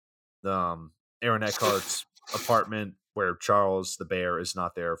to Aaron Eckhart's apartment where Charles the bear is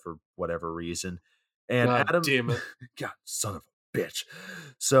not there for whatever reason. And God Adam, damn it. God, son of a bitch.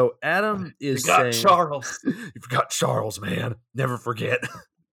 So Adam is saying, Charles. You forgot Charles, man. Never forget.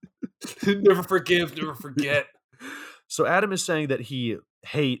 Never forgive, never forget. So Adam is saying that he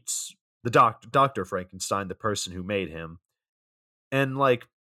hates the Dr. Frankenstein, the person who made him. And like,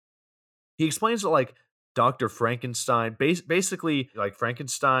 he explains that like Dr. Frankenstein, basically like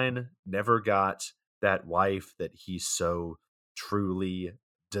Frankenstein never got that wife that he so truly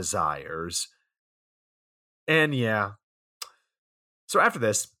desires. And yeah. So after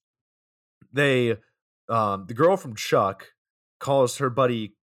this, the girl from Chuck calls her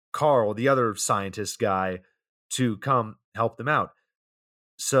buddy Carl, the other scientist guy, to come help them out.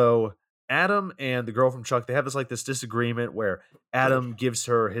 So Adam and the girl from Chuck, they have this disagreement where Adam gives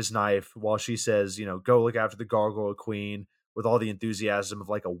her his knife while she says, go look after the Gargoyle Queen with all the enthusiasm of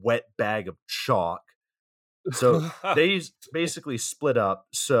like a wet bag of chalk. So they basically split up.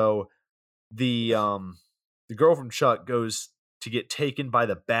 So the girl from Chuck goes to get taken by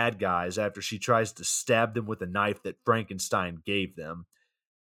the bad guys after she tries to stab them with a knife that Frankenstein gave them.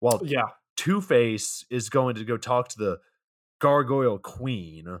 While Yeah. Two-Face is going to go talk to the Gargoyle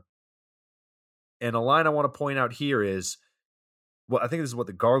Queen. And a line I want to point out here is, well, I think this is what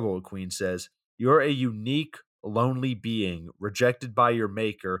the Gargoyle Queen says. You're a unique, lonely being, rejected by your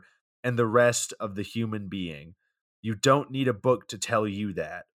maker and the rest of the human being. You don't need a book to tell you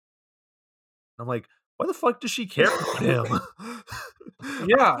that. I'm like, why the fuck does she care about him?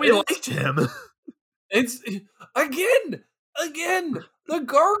 Yeah, We liked him. it's again, the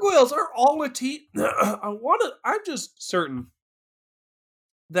gargoyles are all a team. I'm just certain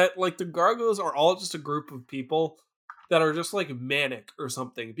that like the gargoyles are all just a group of people that are just like manic or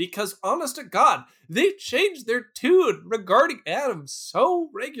something, because honest to God, they change their tune regarding Adam so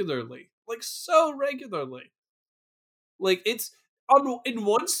regularly. Like so regularly. Like it's in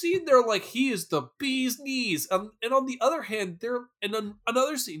one scene they're like he is the bee's knees, and on the other hand they're in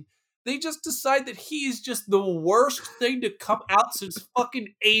another scene they just decide that he is just the worst thing to come out since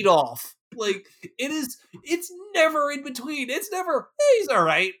fucking Adolf. Like it's never in between. It's never he's all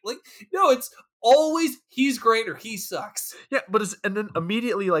right. Like no, it's always he's great or he sucks. Yeah, but and then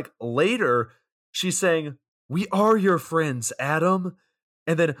immediately, like later, she's saying, "We are your friends, Adam."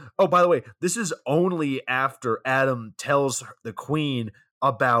 And then, oh, by the way, this is only after Adam tells the Queen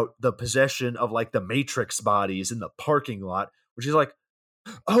about the possession of like the Matrix bodies in the parking lot, which is like,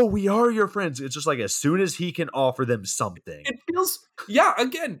 "Oh, we are your friends." It's just like as soon as he can offer them something. It feels, yeah,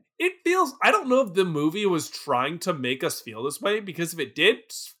 again, it feels, I don't know if the movie was trying to make us feel this way, because if it did,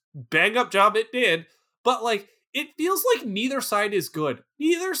 bang up job, it did. But like, it feels like neither side is good.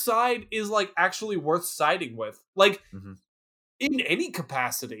 Neither side is like actually worth siding with. Like, in any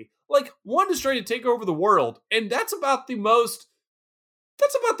capacity. Like, one is trying to take over the world, and that's the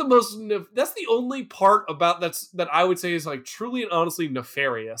only part about that I would say is like truly and honestly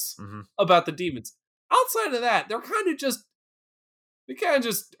nefarious about the demons. Outside of that, they kind of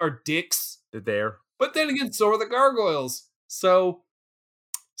just are dicks. They're there. But then again, so are the gargoyles. So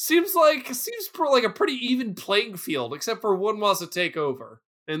seems like a pretty even playing field, except for one wants to take over,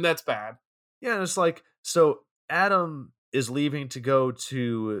 and that's bad. Yeah, and it's like, so Adam is leaving to go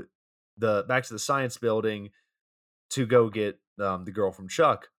to back to the science building to go get the girl from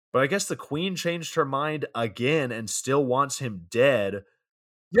Chuck. But I guess the Queen changed her mind again and still wants him dead.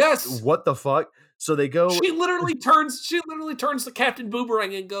 Yes. What the fuck? So they go. She literally turns to Captain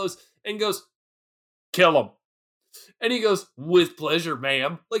Boomerang and goes, kill him. And he goes, with pleasure,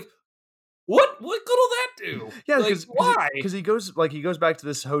 ma'am. Like, what good will that do? Yeah, like, why? Because he goes back to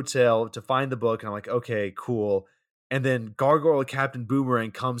this hotel to find the book, and I'm like, okay, cool. And then Gargoyle Captain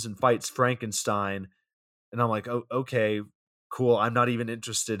Boomerang comes and fights Frankenstein, and I'm like, oh, okay, cool. I'm not even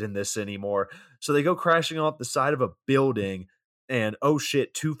interested in this anymore. So they go crashing off the side of a building, and oh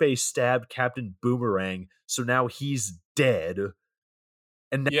shit, Two-Face stabbed Captain Boomerang, so now he's dead.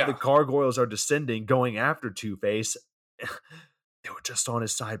 And now the gargoyles are descending, going after Two-Face. They were just on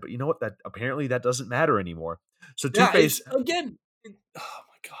his side, but you know what? That apparently that doesn't matter anymore. So Two-Face again. Oh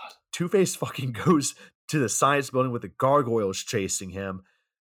my god! Two-Face fucking goes to the science building with the gargoyles chasing him,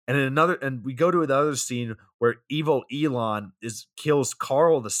 and we go to another scene where evil Elon kills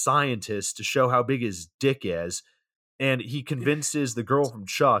Carl the scientist to show how big his dick is, and he convinces the girl from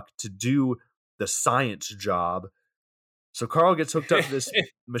Chuck to do the science job. So Carl gets hooked up to this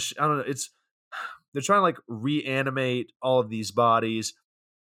machine. I don't know. They're trying to like reanimate all of these bodies.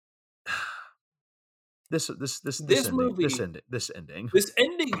 This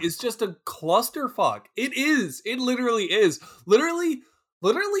ending is just a clusterfuck. It is. It literally is. Literally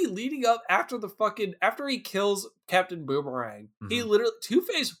leading up after he kills Captain Boomerang. He literally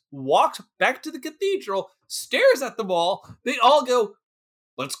Two-Face walks back to the cathedral, stares at them all. They all go,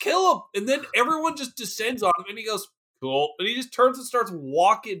 "Let's kill him!" And then everyone just descends on him, and he goes, "Cool." And he just turns and starts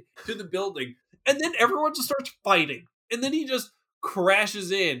walking to the building. And then everyone just starts fighting. And then he just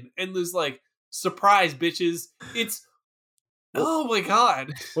crashes in. And there's like, surprise, bitches. It's, oh my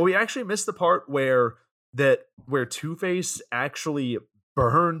god. Well, we actually missed the part where Two-Face actually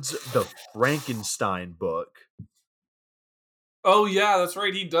burns the Frankenstein book. Oh yeah, that's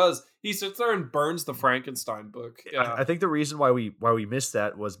right. He does. He sits there and burns the Frankenstein book. Yeah. I think the reason why we missed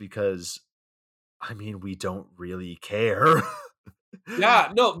that was because, I mean, we don't really care.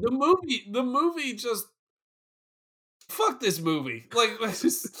 Yeah, no, the movie just fuck this movie. Like,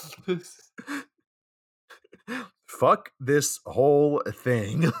 fuck this whole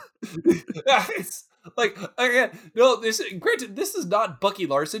thing. Like, again, no, granted, this is not Bucky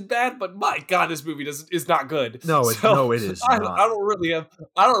Larson bad, but my God, this movie is not good. So No, it is I not. don't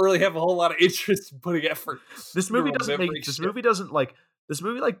really have a whole lot of interest in putting effort into remembering This shit. movie doesn't like this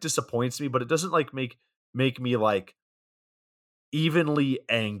movie like disappoints me, but it doesn't like make me like evenly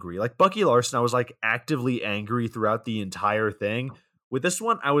angry. Like Bucky Larson, I was like actively angry throughout the entire thing. With this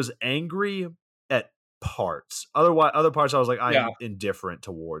one, I was angry at parts. Otherwise, other parts I was like, Yeah, I'm indifferent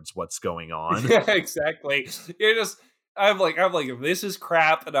towards what's going on. yeah, exactly. You're just. I'm like, this is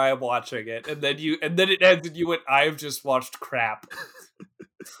crap, and I am watching it, and then it ends, and you went, I've just watched crap.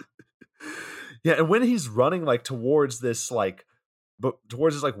 Yeah, and when he's running like towards this like but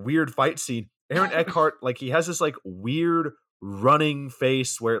towards this like weird fight scene, Aaron Eckhart like he has this like weird running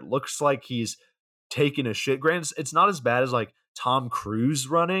face where it looks like he's taking a shit. Granted, it's not as bad as like Tom Cruise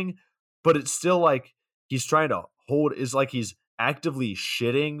running, but it's still like he's trying to hold is like he's actively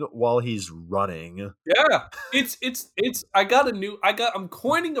shitting while he's running. Yeah, it's. I'm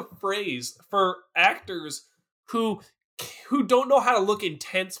coining a phrase for actors who who don't know how to look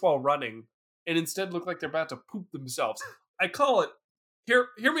intense while running and instead look like they're about to poop themselves. I call it. Hear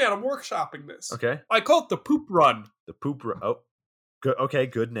me out. I'm workshopping this. Okay. I call it the poop run. The poop oh good okay,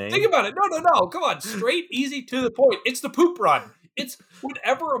 good name. Think about it. No, no, no. Come on. Straight, easy, to the point. It's the poop run. It's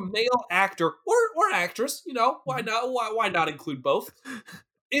whenever a male actor or actress, why not? Why not include both?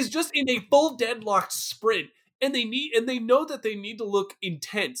 Is just in a full deadlocked sprint, and they know that they need to look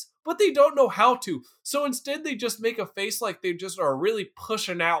intense, but they don't know how to. So instead, they just make a face like they just are really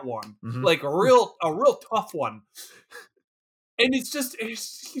pushing out one, Mhm. like a real tough one. And it's just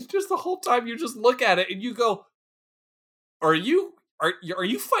the whole time you just look at it and you go, are you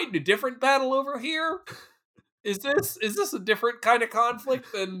fighting a different battle over here? Is this a different kind of conflict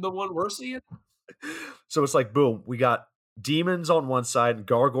than the one we're seeing? So it's like boom, we got demons on one side and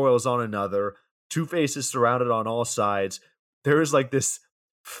gargoyles on another. Two-Face is surrounded on all sides. There is like this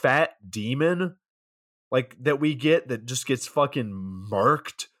fat demon like that we get that just gets fucking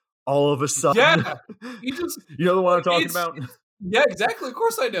murked all of a sudden. Yeah, he just You know the one I'm talking it's about? yeah, exactly. Of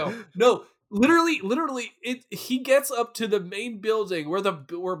course I know. No, literally, he gets up to the main building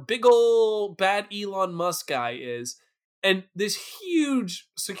where big old bad Elon Musk guy is, and this huge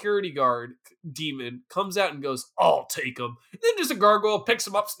security guard demon comes out and goes, "I'll take him." And then just a gargoyle picks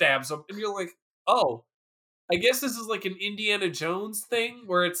him up, stabs him, and you're like, "Oh, I guess this is like an Indiana Jones thing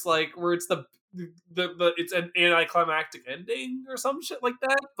where it's it's an anticlimactic ending or some shit like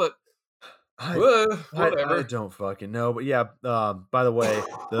that." But I I whatever. don't fucking know, but yeah. By the way,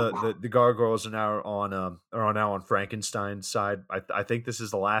 the gargoyles are now on Frankenstein's side. I think this is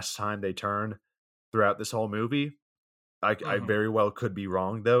the last time they turn throughout this whole movie. I Mhm. very well could be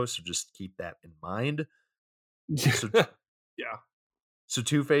wrong though, so just keep that in mind. So Yeah. so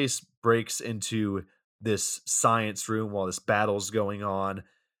Two Face breaks into this science room while this battle's going on.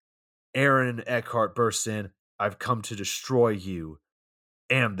 Aaron Eckhart bursts in. I've come to destroy you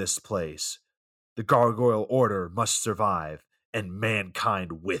and this place. The Gargoyle Order must survive, and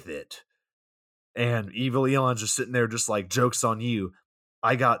mankind with it. And Evil Elon's just sitting there, just like, joke's on you.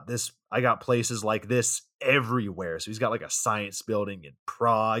 I got this, I got places like this everywhere. So he's got like a science building in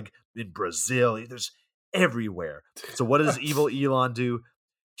Prague, in Brazil. There's everywhere. So what does Evil Elon do?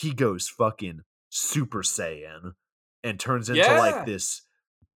 He goes fucking Super Saiyan and turns into like Yeah. this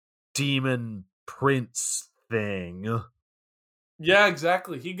demon prince thing. Yeah,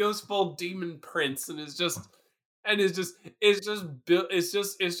 exactly. He goes full demon prince and it's just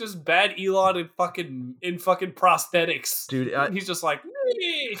bad Elon in fucking prosthetics. Dude, He's just like,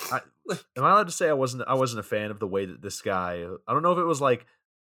 "Meh." I am I allowed to say I wasn't a fan of the way that this guy I don't know if it was like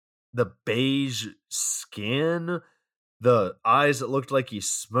the beige skin, the eyes that looked like he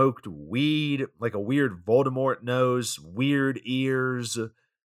smoked weed, like a weird Voldemort nose, weird ears.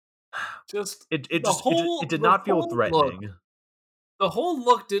 Just It did not feel threatening. the whole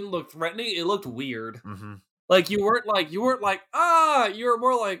look didn't look threatening. It looked weird. Mhm. Like you weren't like, you were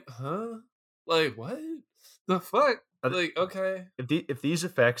more like, huh? Like what? The fuck? Uh, Like, okay. if these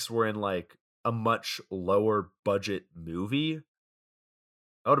effects were in like a much lower budget movie,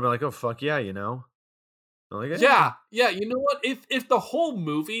 I would have been like, "Oh fuck yeah," you know? I'm like, "Eh." Yeah, yeah. You know what? If the whole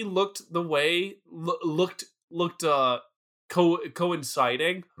movie looked the way looked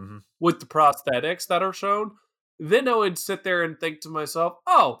coinciding Mhm. with the prosthetics that are shown, then I would sit there and think to myself,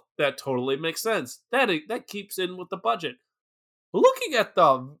 "Oh, that totally makes sense. That keeps in with the budget." Looking at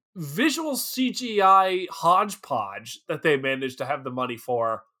the visual CGI hodgepodge that they managed to have the money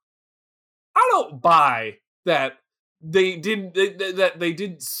for, I don't buy that that they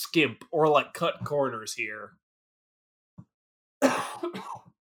didn't skimp or like cut corners here.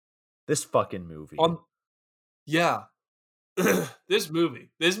 This fucking movie. On yeah. This movie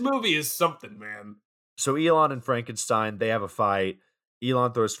is something, man. So Elon and Frankenstein, they have a fight.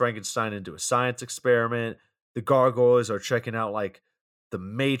 Elon throws Frankenstein into a science experiment. The gargoyles are checking out like the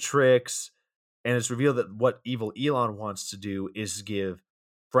Matrix, and it's revealed that what evil Elon wants to do is give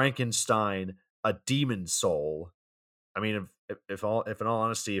Frankenstein a demon soul. I mean, if in all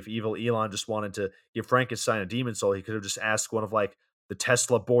honesty, if evil Elon just wanted to give Frankenstein a demon soul, he could have just asked one of like the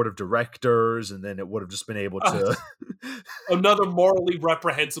Tesla board of directors, and then it would have just been able Uh, to. Another morally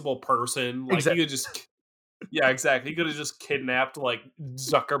reprehensible person. Like he Exactly. could just yeah, exactly. He could have just kidnapped like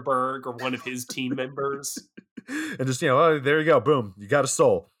Zuckerberg or one of his team members. And just, oh, there you go, boom, you got a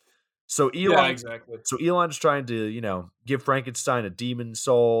soul. So Yeah, Elon, exactly. so Elon's trying to, give Frankenstein a demon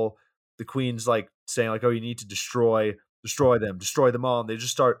soul. The Queen's like saying like, oh, you need to destroy them all. And they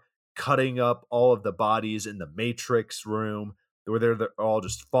just start cutting up all of the bodies in the Matrix room where they're all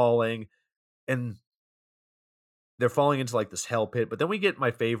just falling, and they're falling into like this hell pit. But then we get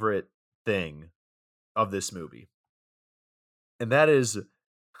my favorite thing of this movie, and that is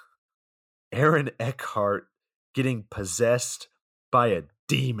Aaron Eckhart getting possessed by a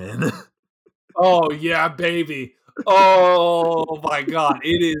demon. Oh yeah, baby. Oh my god,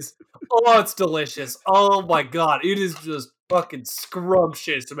 it is. Oh, it's delicious. Oh my god, it is just fucking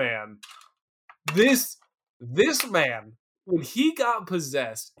scrumptious, man. This this man, when he got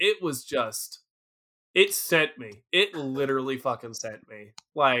possessed, it was just it sent me. It literally fucking sent me.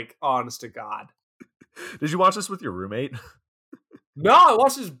 Like, honest to God. Did you watch this with your roommate? No, I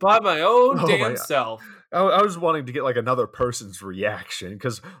watched this by my own Oh my damn god. self. I was wanting to get like another person's reaction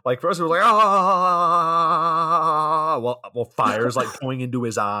because, like, for us, it was like, ah, well, fire's like going into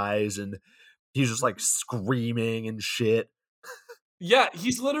his eyes, and he's just like screaming and shit. Yeah,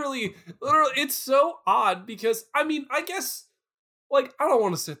 he's literally, it's so odd because, I mean, I guess, like, I don't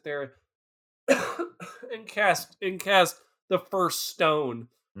want to sit there and cast the first stone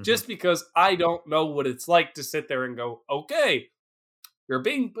Mhm, just because I don't know what it's like to sit there and go, okay, you're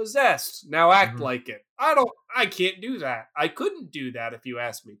being possessed. Now act mhm, like it. I can't do that. I couldn't do that if you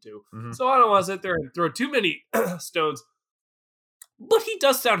asked me to. mhm. So I don't want to sit there and throw too many stones. But he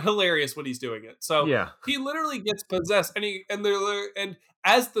does sound hilarious when he's doing it. So Yeah. he literally gets possessed, and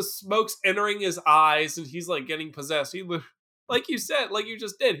as the smoke's entering his eyes, and he's like getting possessed, like you said, like you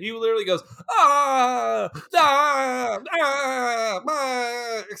just did, he literally goes ah ah ah,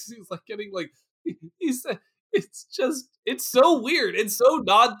 ah. He's like getting like he's it's so weird. It's so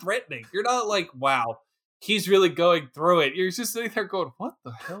non-threatening. You're not like, wow, he's really going through it. You're just sitting there going, what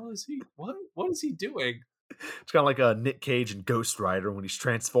the hell is he? What is he doing? It's kind of like a Nick Cage and Ghost Rider when he's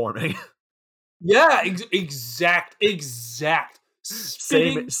transforming. Yeah, exact same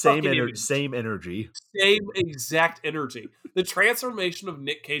spitting same fucking energy, image. same energy. Same exact energy. The transformation of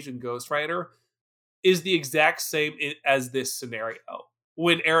Nick Cage and Ghost Rider is the exact same as this scenario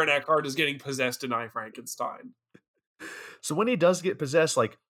when Aaron Eckhart is getting possessed in I Frankenstein. So when he does get possessed,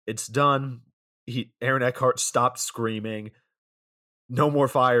 like, it's done. Aaron Eckhart stopped screaming. No more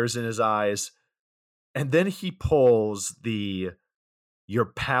fires in his eyes. And then he pulls the "your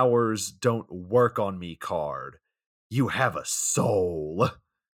powers don't work on me" card. You have a soul.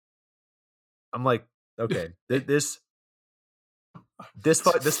 I'm like, okay, this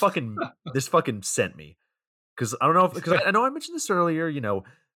fucking sent me, because I don't know, because I know I mentioned this earlier. The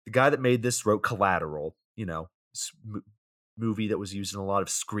guy that made this wrote Collateral. This movie that was used in a lot of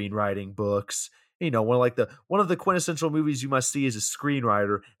screenwriting books. One of the quintessential movies you must see as a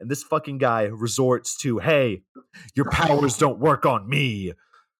screenwriter, and this fucking guy resorts to, "Hey, your powers don't work on me."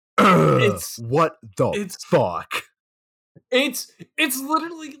 It's What the it's fuck? it's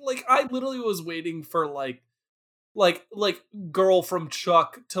literally like I literally was waiting for like girl from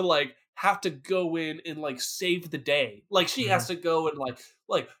Chuck to like have to go in and like save the day. Like she Mhm, has to go and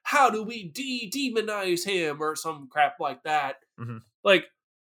like how do we demonize him or some crap like that. mhm. Like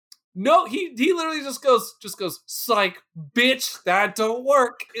no, he literally just goes psych bitch, that don't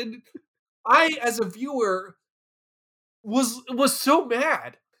work. And I as a viewer was so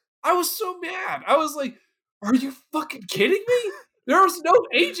mad. I was so mad. I was like, "Are you fucking kidding me? There's no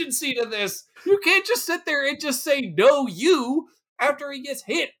agency to this. You can't just sit there and just say no you after he gets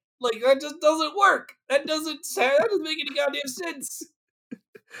hit. Like that just doesn't work. That doesn't make any goddamn sense."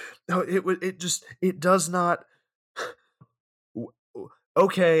 No, it does not.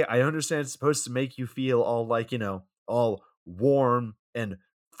 Okay, I understand it's supposed to make you feel all like, all warm and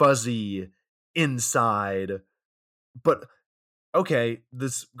fuzzy inside, but okay,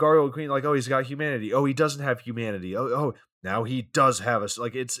 this Gargoyle Queen, like, oh, he's got humanity. Oh, he doesn't have humanity. Oh, now he does have us.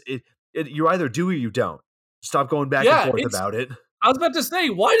 Like, you either do or you don't. Stop going back and Yeah, forth about it. I was about to say,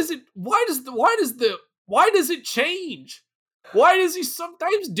 why does it change? Why does he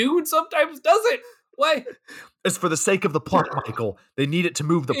sometimes do and sometimes doesn't? Why? It's for the sake of the plot, Michael. They need it to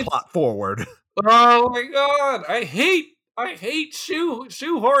move the It's plot forward. oh my god! I hate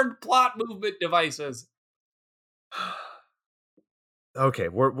shoehorned plot movement devices. Okay,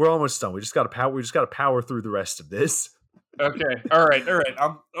 we're almost done. We just got to power through the rest of this. Okay, all right.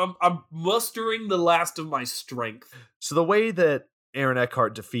 I'm mustering the last of my strength. So the way that Aaron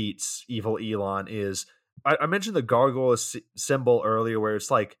Eckhart defeats evil Elon is, I mentioned the gargoyle symbol earlier, where it's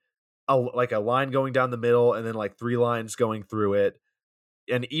like a line going down the middle and then like 3 lines going through it.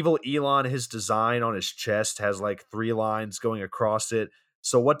 And evil Elon, his design on his chest has like 3 lines going across it.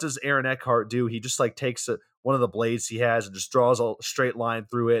 So what does Aaron Eckhart do? He just like takes one of the blades he has and just draws a straight line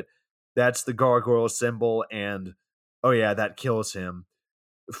through it. That's the gargoyle symbol, and oh yeah, that kills him.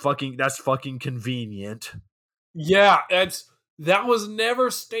 That's fucking convenient. Yeah, that was never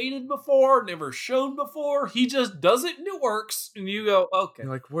stated before, never shown before. He just does it and it works, and you go, okay.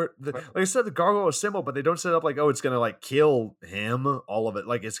 You're like, like I said, the gargoyle is symbol, but they don't set up like, oh, it's gonna like kill him. All of it,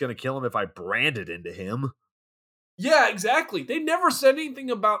 like it's gonna kill him if I brand it into him. Yeah, exactly. They never said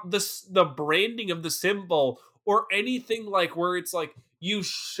anything about the branding of the symbol or anything like where it's like you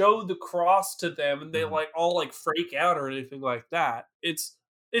show the cross to them and they like all like freak out or anything like that. It's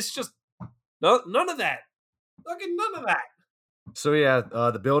just none of that. Fucking none of that. So yeah,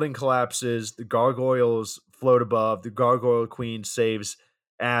 the building collapses. The gargoyles float above. The gargoyle queen saves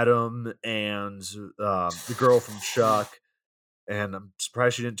Adam and the girl from Chuck. And I'm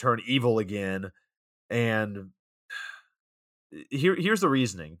surprised she didn't turn evil again. And here's the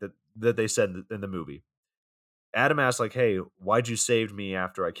reasoning that they said in the movie. Adam asks like, "Hey, why'd you save me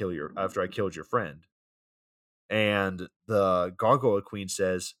after I killed your friend?" And the gargoyle queen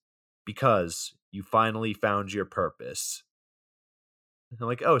says, "Because you finally found your purpose." And I'm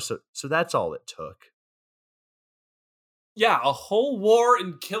like, "Oh, so that's all it took." Yeah, a whole war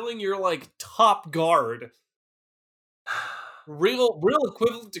and killing your like top guard. Real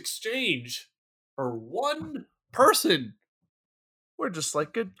equivalent exchange for one person. We're just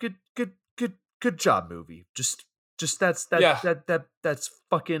like, good job, movie. Just that's Yeah. that's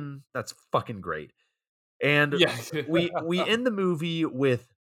fucking great. And Yeah. we end the movie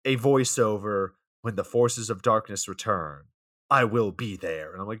with a voiceover: "When the forces of darkness return, I will be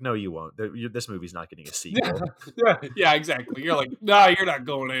there." And I'm like, no, you won't. This movie's not getting a sequel. Yeah, exactly. You're like, no, you're not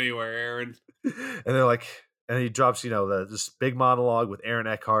going anywhere, Aaron. And they're like, and he drops, this big monologue with Aaron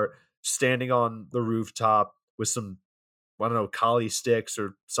Eckhart standing on the rooftop with some, I don't know, collie sticks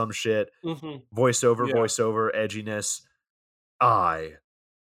or some shit. Voiceover, edginess.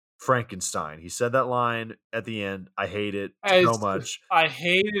 Frankenstein. He said that line at the end. I hate it so much. I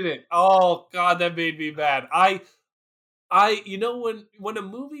hated it. Oh god, that made me mad. When a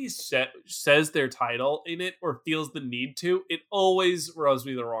movie says their title in it or feels the need to, it always rubs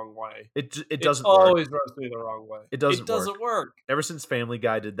me the wrong way. It doesn't always rubs me the wrong way. It doesn't work. Ever since Family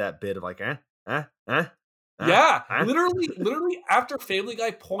Guy did that bit of like, yeah, literally after Family Guy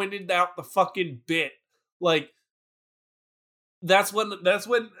pointed out the fucking bit, like that's when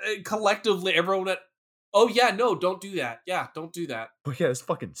collectively everyone went, oh yeah, no, don't do that. Yeah, don't do that. But yeah, this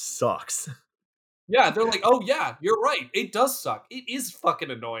fucking sucks. Yeah, they're like, oh yeah, you're right. It does suck. It is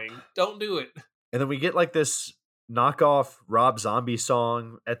fucking annoying. Don't do it. And then we get like this knockoff Rob Zombie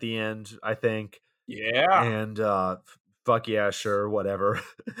song at the end, I think. Yeah. And fuck yeah, sure, whatever.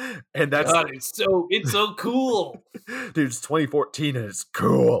 And that's God, it's so cool. Dude, it's 2014 and it's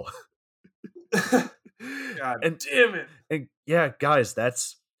cool. God damn it. And yeah, guys,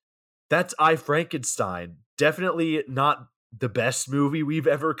 that's I, Frankenstein. Definitely not the best movie we've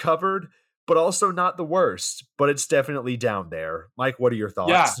ever covered, but also not the worst. But it's definitely down there. Mike, what are your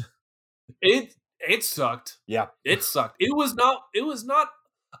thoughts? Yeah. It sucked. Yeah. It sucked. It was not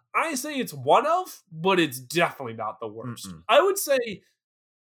I say it's one of, but it's definitely not the worst. I would say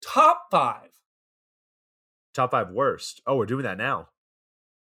top 5. Top 5 worst. Oh, we're doing that now.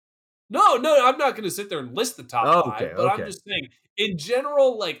 No, I'm not going to sit there and list the top 5, but I'm just saying in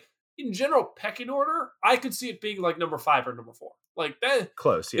general pecking order, I could see it being like number 5 or number 4. Like that.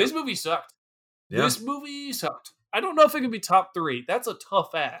 Close, yeah. This movie sucked. Yeah. This movie sucked. I don't know if it can be top 3. That's a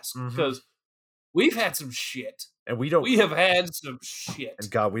tough ask because we've had some shit. And we have had some shit.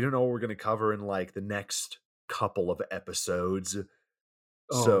 And God, we don't know what we're going to cover in like the next couple of episodes.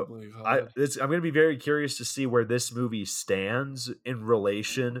 So I'm going to be very curious to see where this movie stands in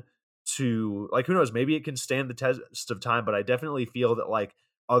relation to, like, who knows, maybe it can stand the test of time, but I definitely feel that like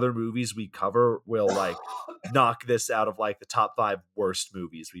other movies we cover will like knock this out of like the top 5 worst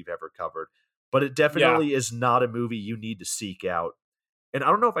movies we've ever covered. but it Yeah. definitely is not a movie you need to seek out. And I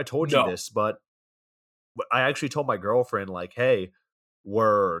don't know if I told you No. this, but I actually told my girlfriend, like, "Hey,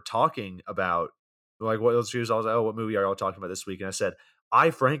 we're talking about," like, what she was I was like, "Oh, what movie are y'all talking about this week?" And I said,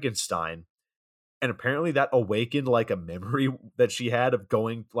 "I, Frankenstein." And apparently that awakened, like, a memory that she had of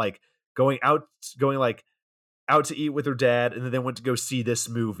going out going, like, out to eat with her dad, and then they went to go see this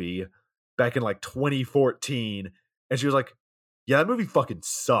movie back in, like, 2014, and she was like, "Yeah, that movie fucking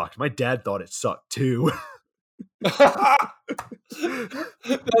sucked. My dad thought it sucked too." That's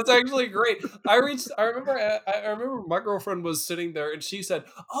actually great. I remember I remember my girlfriend was sitting there and she said,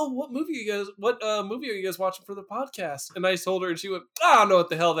 "Oh, what movie are you guys watching for the podcast?" And I told her and she went, "I don't know what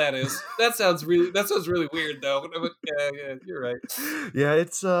the hell that is. That sounds really weird though." And I went, yeah, you're right." Yeah,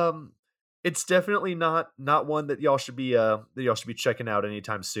 it's definitely not one that y'all should be checking out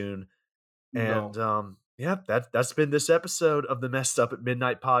anytime soon. And, No. yeah, that's been this episode of the Messed Up at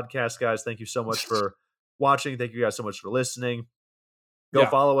Midnight podcast, guys. Thank you so much for watching. Thank you guys so much for listening. Go Yeah.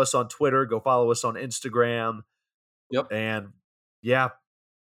 follow us on Twitter. Go follow us on Instagram. Yep. And yeah,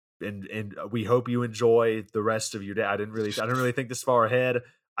 and we hope you enjoy the rest of your day. I didn't really think this far ahead.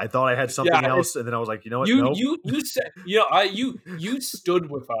 I thought I had Yeah, something else, and then I was like, you know what? you Nope. you said, you stood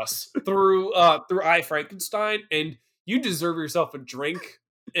with us through I, Frankenstein, and you deserve yourself a drink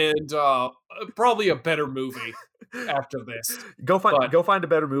and probably a better movie after this. But Go find a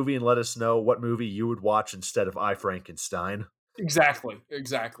better movie and let us know what movie you would watch instead of I, Frankenstein. exactly.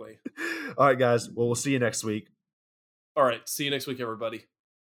 All right, guys. Well, we'll see you next week. All right, see you next week, everybody.